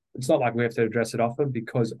 It's not like we have to address it often,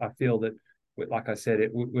 because I feel that, like I said,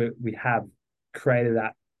 we have created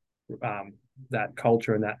that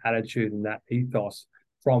culture and that attitude and that ethos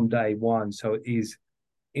from day one. So it is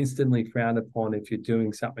instantly frowned upon if you're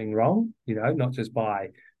doing something wrong, not just by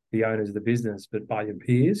the owners of the business, but by your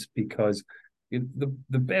peers, because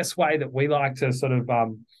the best way that we like to sort of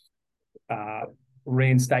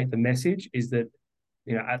reinstate the message is that,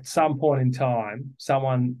 at some point in time,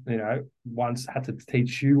 someone, once had to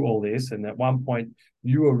teach you all this, and at one point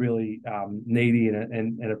you were really needy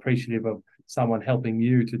and appreciative of someone helping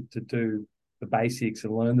you to do the basics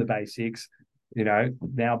and learn the basics.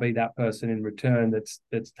 Now be that person in return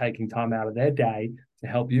that's taking time out of their day to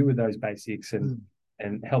help you with those basics,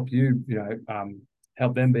 and help you,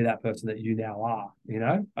 help them be that person that you now are.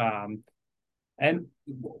 And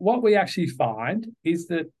what we actually find is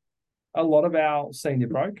that a lot of our senior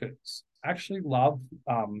brokers actually love,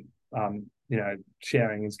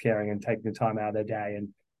 sharing is caring and taking the time out of their day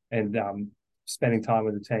and spending time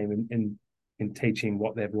with the team and teaching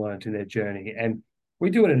what they've learned in their journey. And we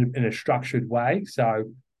do it in a structured way. So,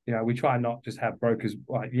 we try and not just have brokers,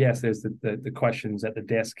 like, yes, there's the questions at the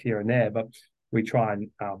desk here and there, but we try and,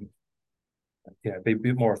 be a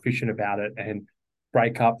bit more efficient about it, and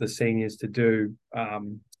break up the seniors to do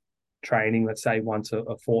training, let's say once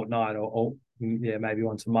a fortnight, or maybe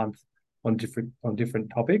once a month on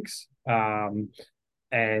different topics.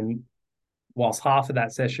 And whilst half of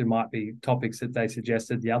that session might be topics that they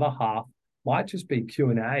suggested, the other half might just be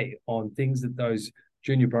Q&A on things that those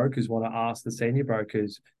junior brokers want to ask the senior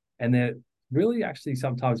brokers. And they're really actually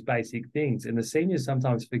sometimes basic things. And the seniors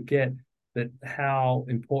sometimes forget that how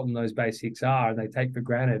important those basics are, and they take for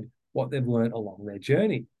granted what they've learned along their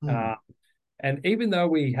journey. And even though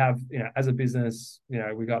we have, as a business,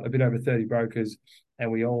 we've got a bit over 30 brokers,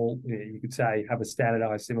 and we all, you could say, have a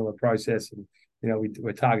standardized, similar process. And,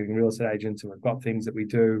 we're targeting real estate agents, and we've got things that we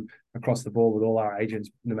do across the board with all our agents,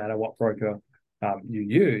 no matter what broker you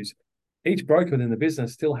use. Each broker within the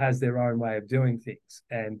business still has their own way of doing things.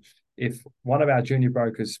 And if one of our junior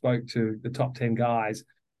brokers spoke to the top 10 guys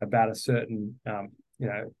about a certain,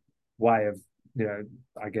 way of,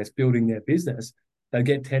 I guess, building their business, they'll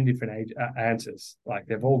get 10 different answers. Like,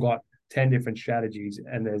 they've all got 10 different strategies,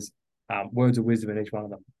 and there's words of wisdom in each one of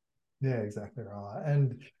them. Yeah, exactly right.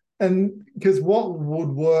 And because what would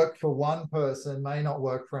work for one person may not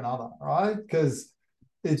work for another, right? Because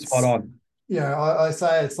it's spot on. I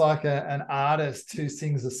say it's like an artist who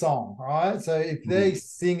sings a song, right? So if they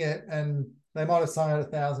sing it, and they might have sung it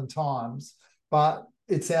 1,000 times, but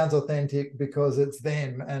it sounds authentic because it's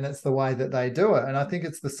them and it's the way that they do it. And I think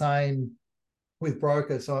it's the same with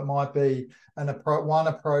brokers. So it might be one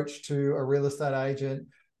approach to a real estate agent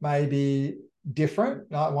may be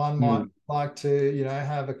different. Like, one might like to,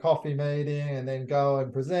 have a coffee meeting and then go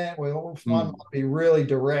and present. Well, one might be really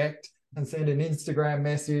direct and send an Instagram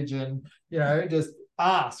message and, just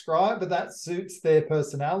ask, right? But that suits their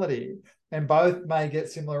personality, and both may get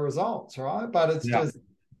similar results, right? But it's just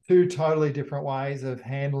two totally different ways of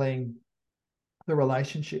handling the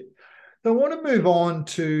relationship. So I want to move on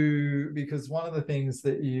to, because one of the things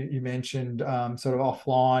that you mentioned sort of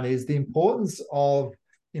offline is the importance of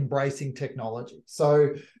embracing technology. So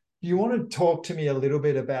do you want to talk to me a little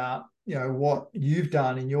bit about, what you've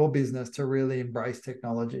done in your business to really embrace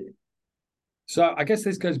technology? So I guess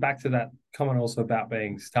this goes back to that comment also about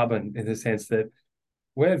being stubborn, in the sense that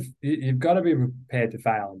you've got to be prepared to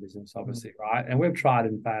fail in business, obviously, right? And we've tried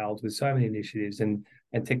and failed with so many initiatives, and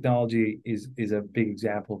technology is a big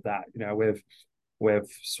example of that. We've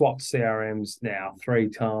swapped CRMs now 3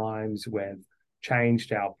 times. We've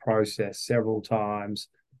changed our process several times,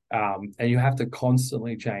 and you have to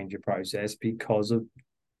constantly change your process because of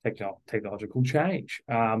technological change.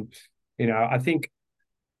 I think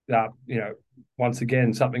that, once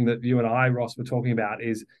again, something that you and I, Ross, were talking about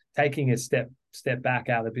is taking a step back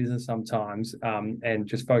out of the business sometimes, and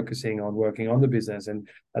just focusing on working on the business. And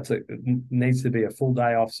it needs to be a full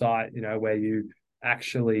day off site, where you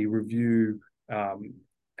actually review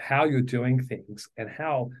how you're doing things and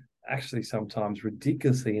how actually sometimes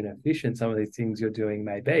ridiculously inefficient some of these things you're doing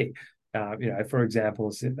may be. For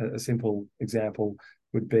example, a simple example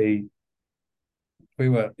would be, we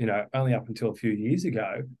were, only up until a few years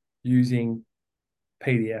ago, using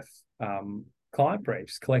PDF client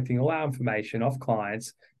briefs, collecting all our information off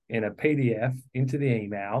clients in a PDF into the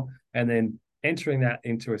email, and then entering that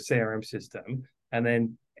into a CRM system, and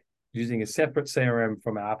then using a separate CRM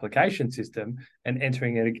from our application system and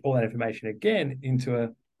entering all that information again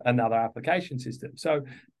into another application system. So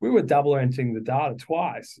we were double entering the data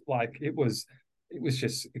twice. Like, it was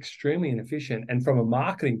just extremely inefficient. And from a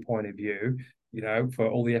marketing point of view, for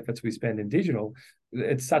all the efforts we spend in digital,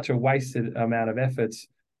 it's such a wasted amount of efforts.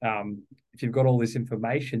 If you've got all this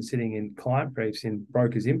information sitting in client briefs in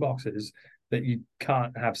brokers' inboxes that you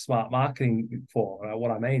can't have smart marketing for.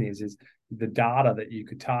 What I mean is the data that you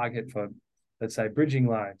could target for, let's say, bridging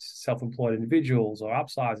loans, self-employed individuals, or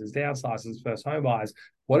upsizers, downsizers, first home buyers,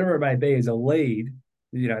 whatever it may be, as a lead,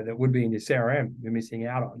 that would be in your CRM, you're missing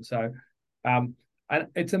out on. So, and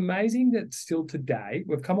it's amazing that still today,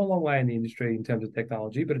 we've come a long way in the industry in terms of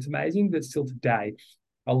technology, but it's amazing that still today,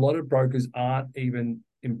 a lot of brokers aren't even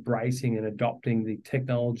embracing and adopting the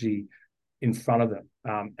technology in front of them.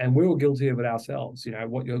 And we were guilty of it ourselves.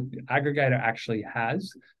 What your aggregator actually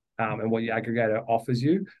has, and what your aggregator offers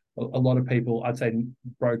you, a lot of people, I'd say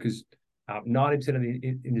brokers, 90% of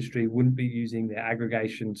the industry wouldn't be using their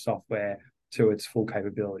aggregation software to its full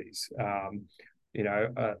capabilities.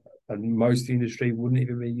 And most of the industry wouldn't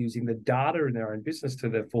even be using the data in their own business to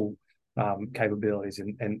their full capabilities,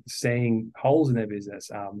 and seeing holes in their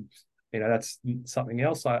business. That's something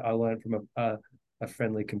else I learned from a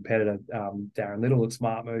friendly competitor, Darren Little at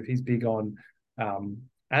Smart Move. He's big on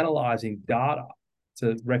analyzing data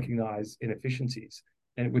to recognize inefficiencies.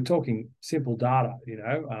 And we're talking simple data,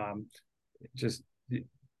 just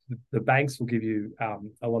the banks will give you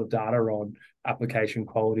a lot of data on application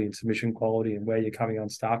quality and submission quality and where you're coming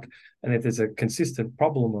unstuck. And if there's a consistent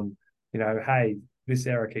problem on, hey, this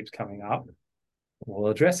error keeps coming up,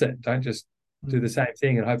 we'll address it. Don't just do the same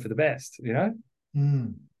thing and hope for the best, Yeah,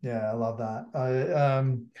 I love that.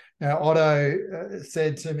 Otto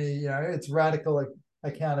said to me, it's radical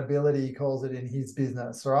accountability, he calls it in his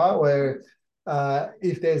business, right? Where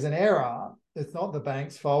if there's an error, it's not the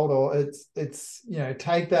bank's fault, or it's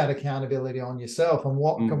take that accountability on yourself, and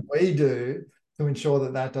what can we do to ensure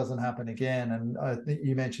that doesn't happen again. And I think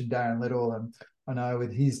you mentioned Darren Little, and I know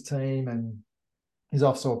with his team and his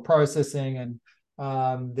offshore processing, and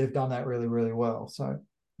they've done that really, really well. So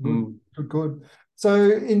good.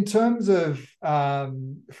 So in terms of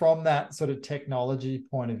from that sort of technology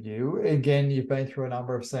point of view, again, you've been through a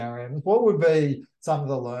number of CRMs. What would be some of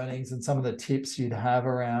the learnings and some of the tips you'd have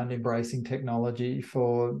around embracing technology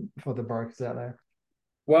for the brokers out there?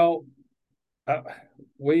 Well,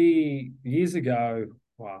 we years ago,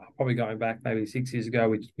 well, probably going back maybe 6 years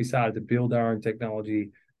ago, we started to build our own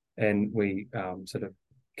technology, and we sort of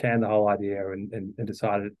canned the whole idea and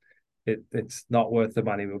decided it's not worth the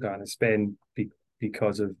money we're going to spend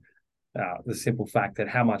because of the simple fact that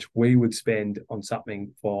how much we would spend on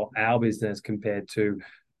something for our business compared to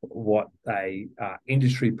what a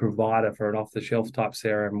industry provider for an off-the-shelf type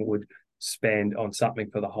CRM would spend on something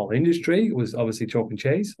for the whole industry. It was obviously chalk and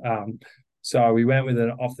cheese. So we went with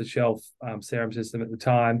an off-the-shelf CRM system at the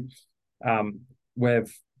time.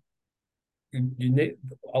 You need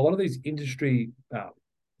a lot of these industry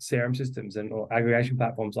CRM systems or aggregation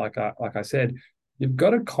platforms, like I said, you've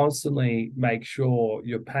got to constantly make sure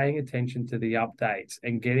you're paying attention to the updates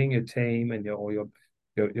and getting your team and your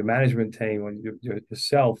management team, or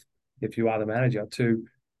yourself, if you are the manager, to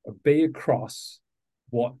be across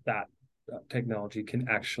what that technology can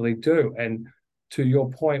actually do. And to your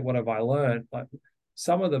point, what have I learned? Like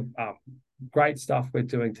some of the great stuff we're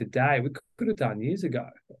doing today, we could have done years ago.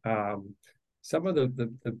 Some of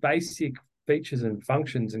the basic features and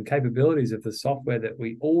functions and capabilities of the software that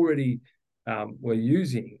we already were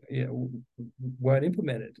using, weren't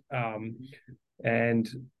implemented. And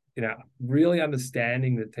really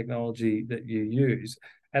understanding the technology that you use.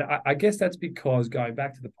 And I guess that's because, going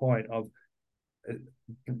back to the point of,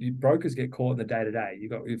 brokers get caught in the day-to-day.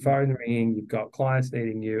 You've got your phone ringing, you've got clients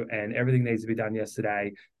needing you, and everything needs to be done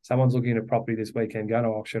yesterday. Someone's looking at a property this weekend, going to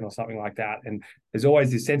auction or something like that. And there's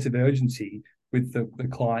always this sense of urgency with the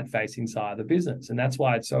client-facing side of the business. And that's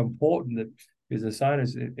why it's so important that business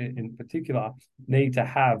owners in particular need to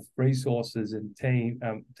have resources and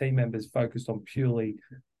team members focused on purely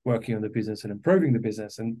working on the business and improving the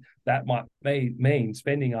business. And that might mean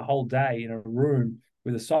spending a whole day in a room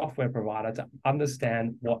with a software provider to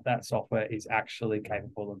understand what that software is actually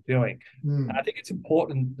capable of doing. And I think it's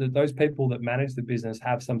important that those people that manage the business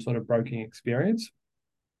have some sort of broking experience.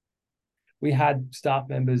 We had staff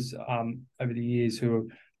members over the years who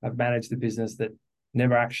have managed the business that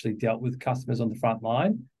never actually dealt with customers on the front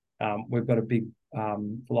line. We've got a big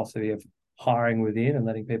philosophy of hiring within and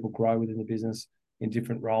letting people grow within the business in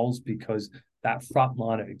different roles, because that front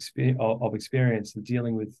line of experience and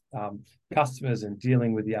dealing with customers and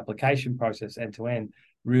dealing with the application process end to end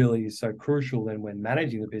really is so crucial then when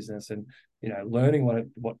managing the business and learning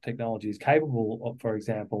what technology is capable of. For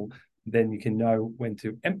example, then you can know when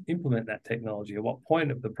to implement that technology, at what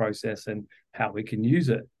point of the process, and how we can use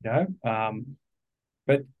it.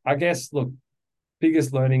 But I guess, look,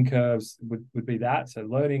 biggest learning curves would be that. So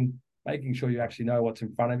making sure you actually know what's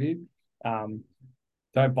in front of you.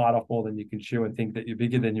 Don't bite off more than you can chew and think that you're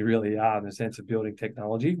bigger than you really are in the sense of building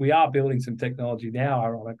technology. We are building some technology now,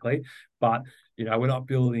 ironically, but we're not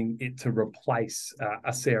building it to replace a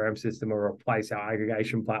CRM system or replace our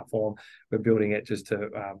aggregation platform. We're building it just to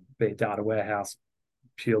be a data warehouse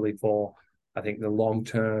purely for, I think, the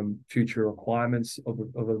long-term future requirements of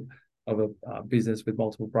a business with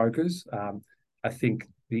multiple brokers. I think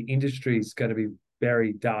the industry is going to be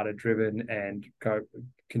very data-driven, and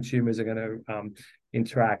consumers are going to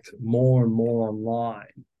interact more and more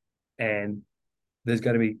online, and there's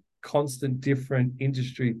going to be constant different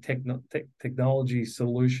industry technology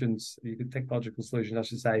solutions, technological solutions, I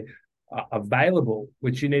should say, available,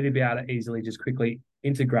 which you need to be able to easily just quickly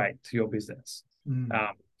integrate to your business.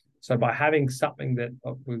 So by having something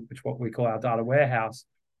which what we call our data warehouse,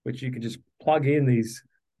 which you can just plug in these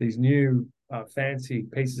new fancy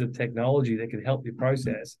pieces of technology that can help your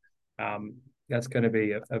process, that's going to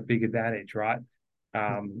be a big advantage, right?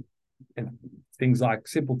 And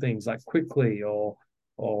simple things like Quickly or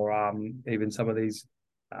even some of these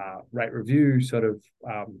rate review sort of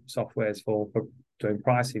softwares for doing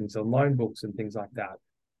pricings on loan books and things like that.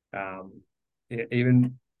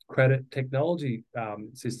 Even credit technology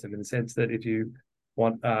system, in the sense that if you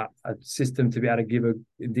want a system to be able to give an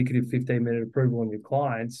indicative 15-minute approval on your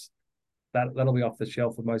clients, that'll be off the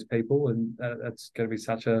shelf for most people, and that's going to be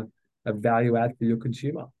such a value add for your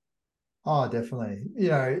consumer. Oh, definitely.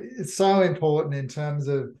 It's so important in terms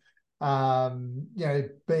of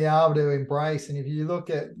being able to embrace. And if you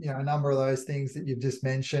look at a number of those things that you've just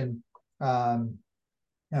mentioned,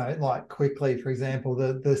 like Quickly, for example,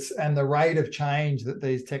 the rate of change that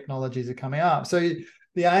these technologies are coming up. So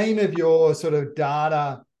the aim of your sort of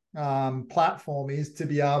data platform is to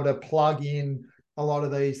be able to plug in a lot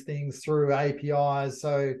of these things through APIs,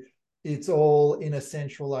 so it's all in a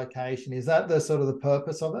central location. Is that the sort of the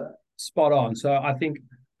purpose of it? Spot on. So I think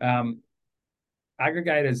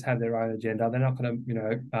aggregators have their own agenda. They're not going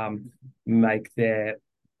to, make their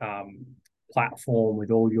platform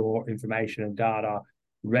with all your information and data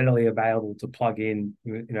readily available to plug in,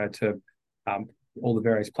 to all the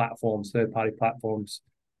various platforms, third-party platforms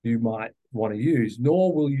you might want to use,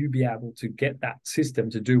 nor will you be able to get that system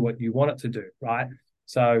to do what you want it to do, right?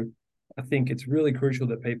 So I think it's really crucial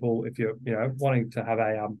that people, if you're wanting to have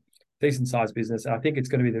a decent sized business, I think it's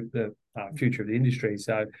going to be the future of the industry.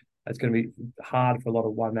 So it's going to be hard for a lot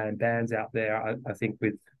of one-man bands out there, I think,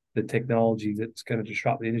 with the technology that's going to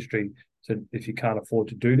disrupt the industry. So if you can't afford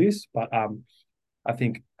to do this, but I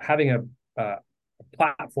think having a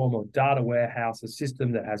platform or data warehouse, a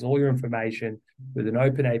system that has all your information with an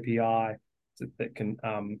open API that can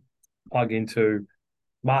plug into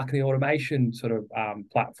marketing automation sort of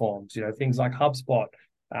platforms, things like HubSpot,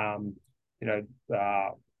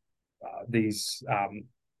 these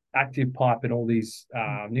Active Pipe and all these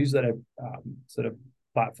newsletter sort of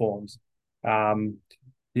platforms.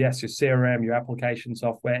 Yes, your CRM, your application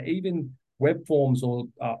software, even web forms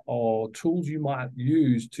or tools you might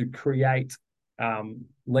use to create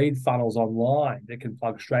lead funnels online that can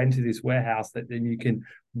plug straight into this warehouse, that then you can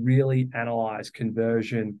really analyze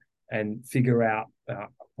conversion and figure out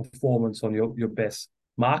performance on your best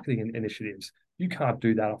marketing initiatives. You can't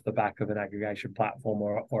do that off the back of an aggregation platform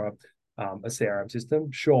or a CRM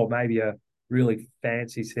system. Sure, maybe a really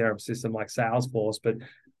fancy CRM system like Salesforce, but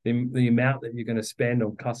the amount that you're going to spend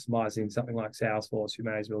on customizing something like Salesforce, you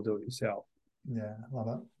may as well do it yourself. Yeah, love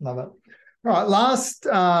it, love it. All right, last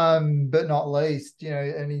but not least,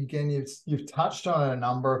 and again, you've touched on it a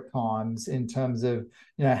number of times in terms of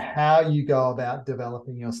how you go about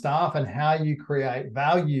developing your staff and how you create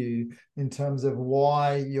value in terms of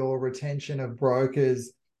why your retention of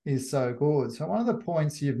brokers is so good. So one of the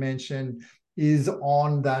points you've mentioned is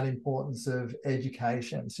on that importance of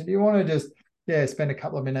education. So do you want to just spend a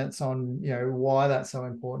couple of minutes on why that's so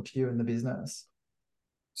important to you in the business?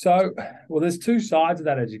 So, well, there's two sides of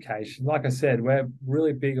that education. Like I said, we're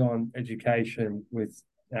really big on education with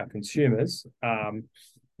our consumers.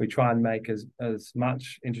 We try and make as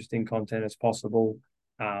much interesting content as possible.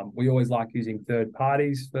 We always like using third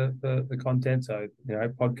parties for the content. So,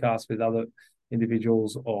 podcasts with other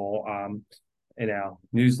individuals, or in our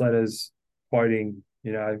newsletters, quoting,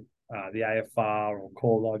 the AFR or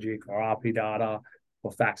CoreLogic or RP data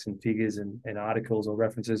or facts and figures and articles or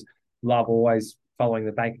references. Love always following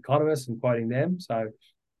the bank economists and quoting them. So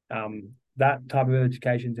that type of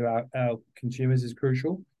education to our consumers is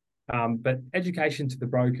crucial. But education to the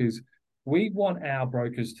brokers, we want our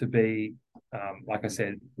brokers to be, like I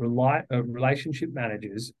said, relationship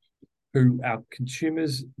managers who our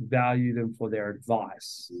consumers value them for their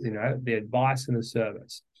advice, the advice and the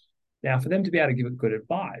service. Now, for them to be able to give good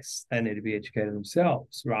advice, they need to be educated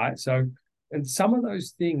themselves, right? So, and some of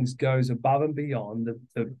those things goes above and beyond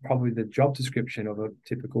probably the job description of a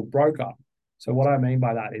typical broker. So what I mean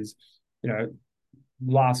by that is,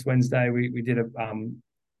 last Wednesday we did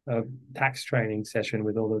a tax training session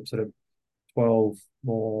with all the sort of 12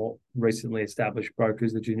 more recently established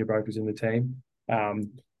brokers, the junior brokers in the team.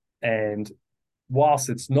 And whilst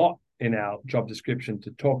it's not in our job description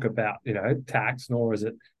to talk about, tax, nor is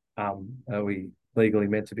it are we legally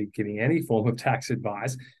meant to be giving any form of tax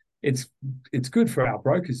advice, it's good for our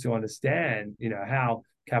brokers to understand, how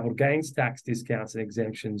capital gains tax discounts and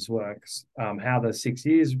exemptions works, how the 6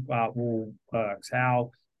 years rule works,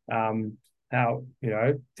 how debt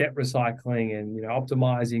recycling and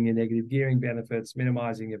optimizing your negative gearing benefits,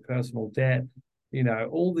 minimizing your personal debt,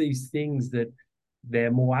 all these things that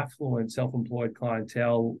their more affluent self-employed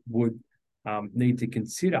clientele would need to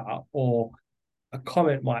consider, or a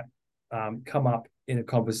comment might come up in a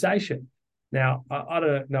conversation. Now, I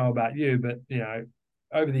don't know about you, but,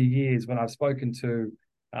 over the years when I've spoken to,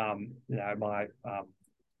 I'm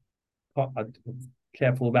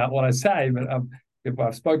careful about what I say, but if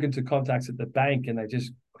I've spoken to contacts at the bank and they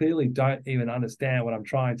just clearly don't even understand what I'm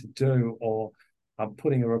trying to do, or I'm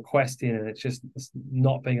putting a request in and it's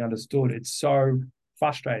not being understood, it's so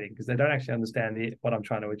frustrating because they don't actually understand what I'm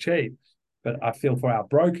trying to achieve. But I feel for our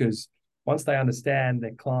brokers, once they understand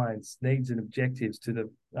their clients' needs and objectives to the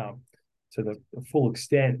full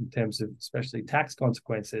extent in terms of especially tax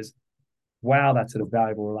consequences, wow, that's a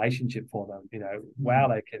valuable relationship for them. Wow,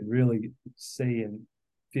 they can really see and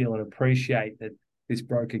feel and appreciate that this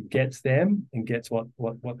broker gets them and gets what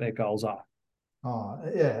their goals are. Oh,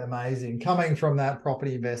 yeah, amazing. Coming from that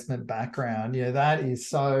property investment background, that is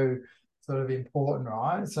so sort of important,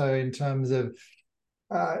 right? So in terms of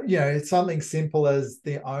it's something simple as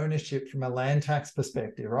the ownership from a land tax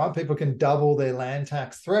perspective, right? People can double their land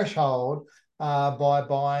tax threshold by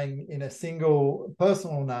buying in a single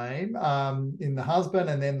personal name in the husband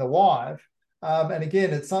and then the wife. And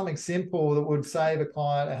again, it's something simple that would save a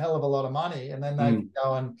client a hell of a lot of money. And then they can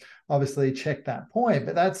go and obviously check that point.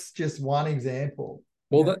 But that's just one example.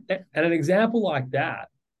 Well, and an example like that,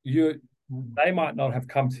 they might not have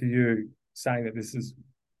come to you saying that this is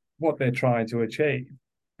what they're trying to achieve,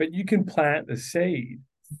 but you can plant the seed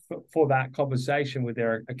for that conversation with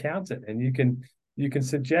their accountant, and you can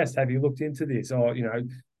suggest, have you looked into this? Or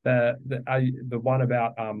the one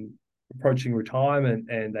about approaching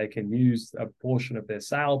retirement, and they can use a portion of their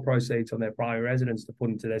sale proceeds on their primary residence to put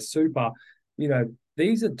into their super.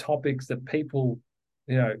 These are topics that people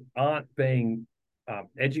aren't being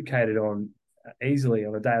educated on easily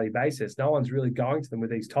on a daily basis. No one's really going to them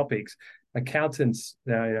with these topics. Accountants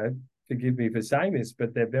now, forgive me for saying this,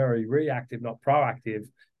 but they're very reactive, not proactive.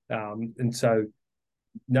 And so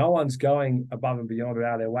no one's going above and beyond or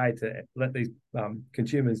out of their way to let these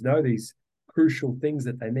consumers know these crucial things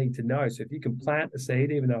that they need to know. So if you can plant the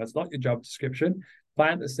seed, even though it's not your job description,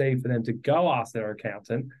 plant the seed for them to go ask their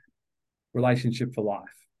accountant, relationship for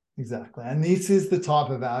life. Exactly. And this is the type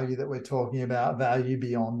of value that we're talking about, value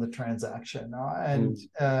beyond the transaction. Right?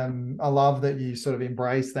 And I love that you sort of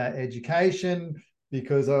embrace that education,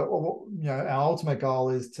 because our ultimate goal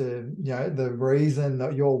is to, the reason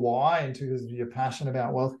that your why, and because you're passionate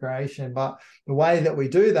about wealth creation. But the way that we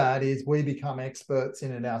do that is we become experts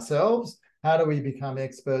in it ourselves. How do we become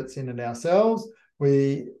experts in it ourselves?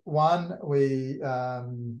 We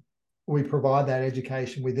provide that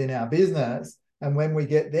education within our business. And when we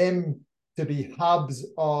get them to be hubs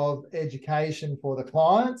of education for the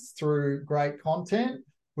clients through great content,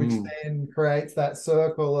 which then creates that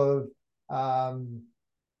circle of, a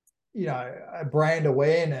brand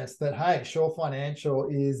awareness that, hey, Shore Financial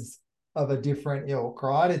is of a different ilk,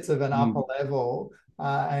 right? It's of an upper level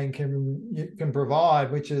and can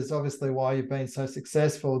provide, which is obviously why you've been so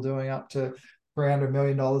successful, doing up to $300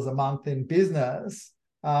 million a month in business.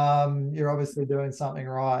 You're obviously doing something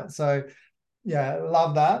right. So, yeah,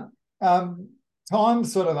 love that.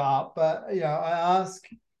 Time's sort of up, but I ask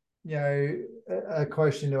a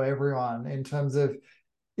question to everyone in terms of,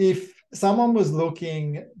 if someone was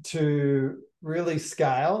looking to really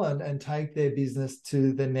scale and take their business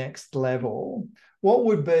to the next level, what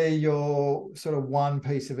would be your sort of one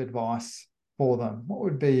piece of advice for them? What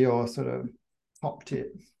would be your sort of top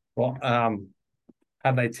tip? Well,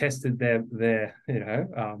 have they tested their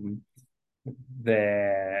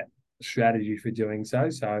strategy for doing so?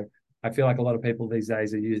 So I feel like a lot of people these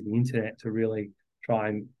days are using the internet to really try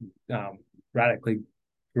and radically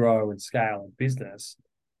grow and scale a business,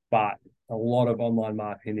 but a lot of online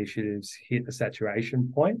marketing initiatives hit a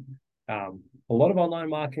saturation point. A lot of online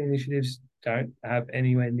marketing initiatives don't have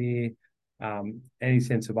anywhere near any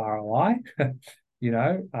sense of ROI.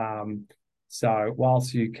 So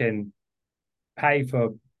whilst you can pay for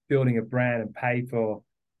building a brand and pay for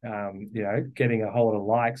getting a whole lot of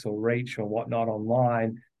likes or reach or whatnot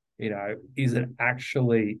online, is it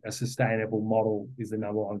actually a sustainable model is the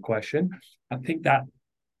number one question. I think that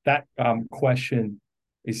question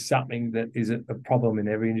is something that is a problem in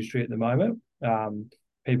every industry at the moment.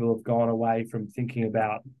 People have gone away from thinking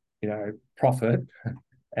about, profit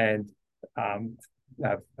and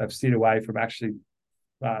have steered away from actually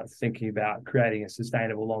thinking about creating a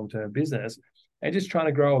sustainable long-term business and just trying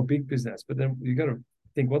to grow a big business. But then you've got to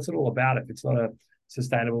think, what's it all about if it's not a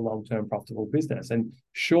sustainable, long-term, profitable business? And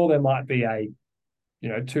sure, there might be a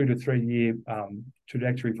 2 to 3 year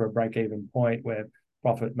trajectory for a break-even point where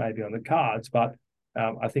profit may be on the cards, but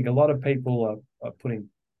I think a lot of people are putting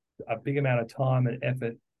a big amount of time and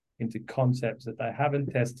effort into concepts that they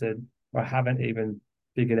haven't tested or haven't even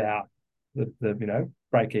figured out the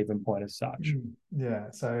break-even point as such.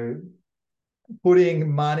 Yeah. So putting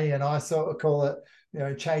money, and I sort of call it,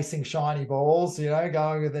 chasing shiny balls,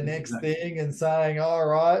 going to the next thing and saying, all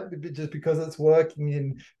right, just because it's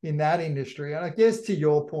working in that industry. And I guess to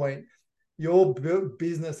your point, your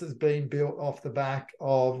business has been built off the back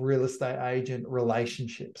of real estate agent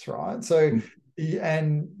relationships, right? So,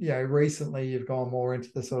 and recently you've gone more into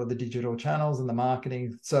the sort of the digital channels and the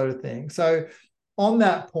marketing sort of thing. So on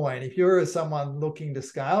that point, if you're someone looking to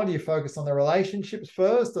scale, do you focus on the relationships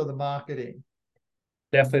first or the marketing?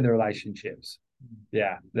 Definitely the relationships.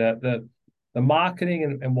 Yeah. The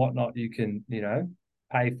marketing and whatnot you can,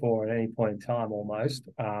 pay for at any point in time almost.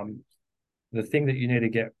 The thing that you need to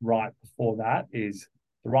get right before that is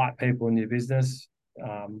the right people in your business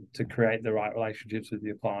to create the right relationships with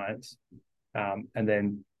your clients. And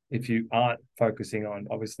then if you aren't focusing on,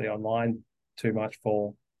 obviously, online too much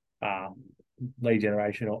for lead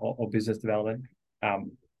generation or business development,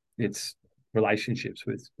 it's relationships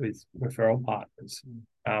with referral partners.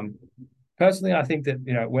 Personally, I think that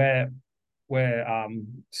we're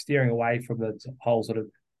steering away from the whole sort of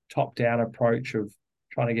top-down approach of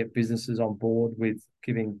trying to get businesses on board with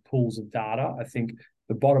giving pools of data. I think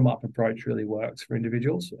the bottom-up approach really works for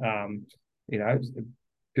individuals.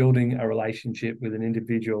 Building a relationship with an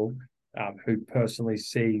individual who personally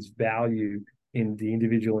sees value in the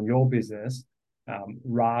individual in your business,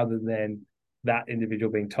 rather than that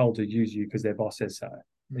individual being told to use you because their boss says so.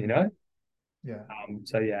 Yeah.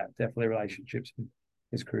 So yeah, definitely relationships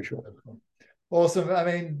is crucial. Awesome. I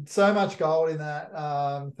mean, so much gold in that,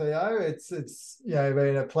 Theo. It's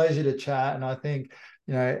been a pleasure to chat, and I think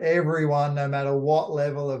everyone, no matter what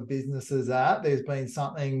level of business is at, there's been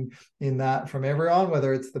something in that from everyone,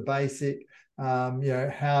 whether it's the basic,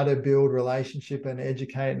 how to build relationship and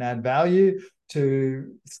educate and add value,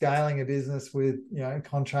 to scaling a business with,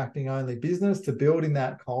 contracting only business, to building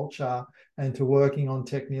that culture, and to working on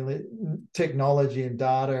technology and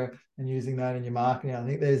data and using that in your marketing. I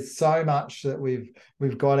think there's so much that we've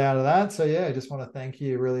got out of that. So yeah, I just want to thank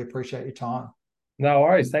you. Really appreciate your time. No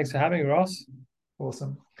worries. Thanks for having me, Ross.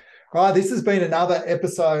 Awesome. All right, this has been another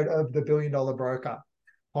episode of the $1 Billion Broker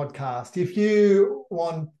podcast. If you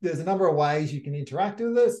want, there's a number of ways you can interact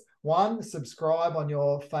with us. One, subscribe on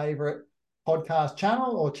your favorite podcast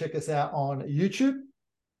channel or check us out on YouTube.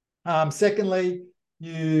 Secondly,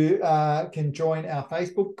 you can join our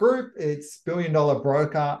Facebook group. It's $1 Billion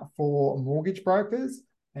Broker for mortgage brokers,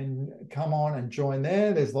 and come on and join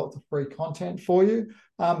there. There's lots of free content for you.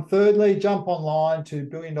 Thirdly, jump online to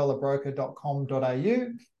billiondolarbroker.com.au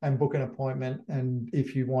and book an appointment, and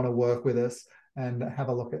if you want to work with us and have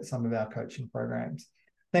a look at some of our coaching programs.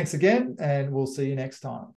 Thanks again, and we'll see you next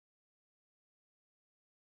time.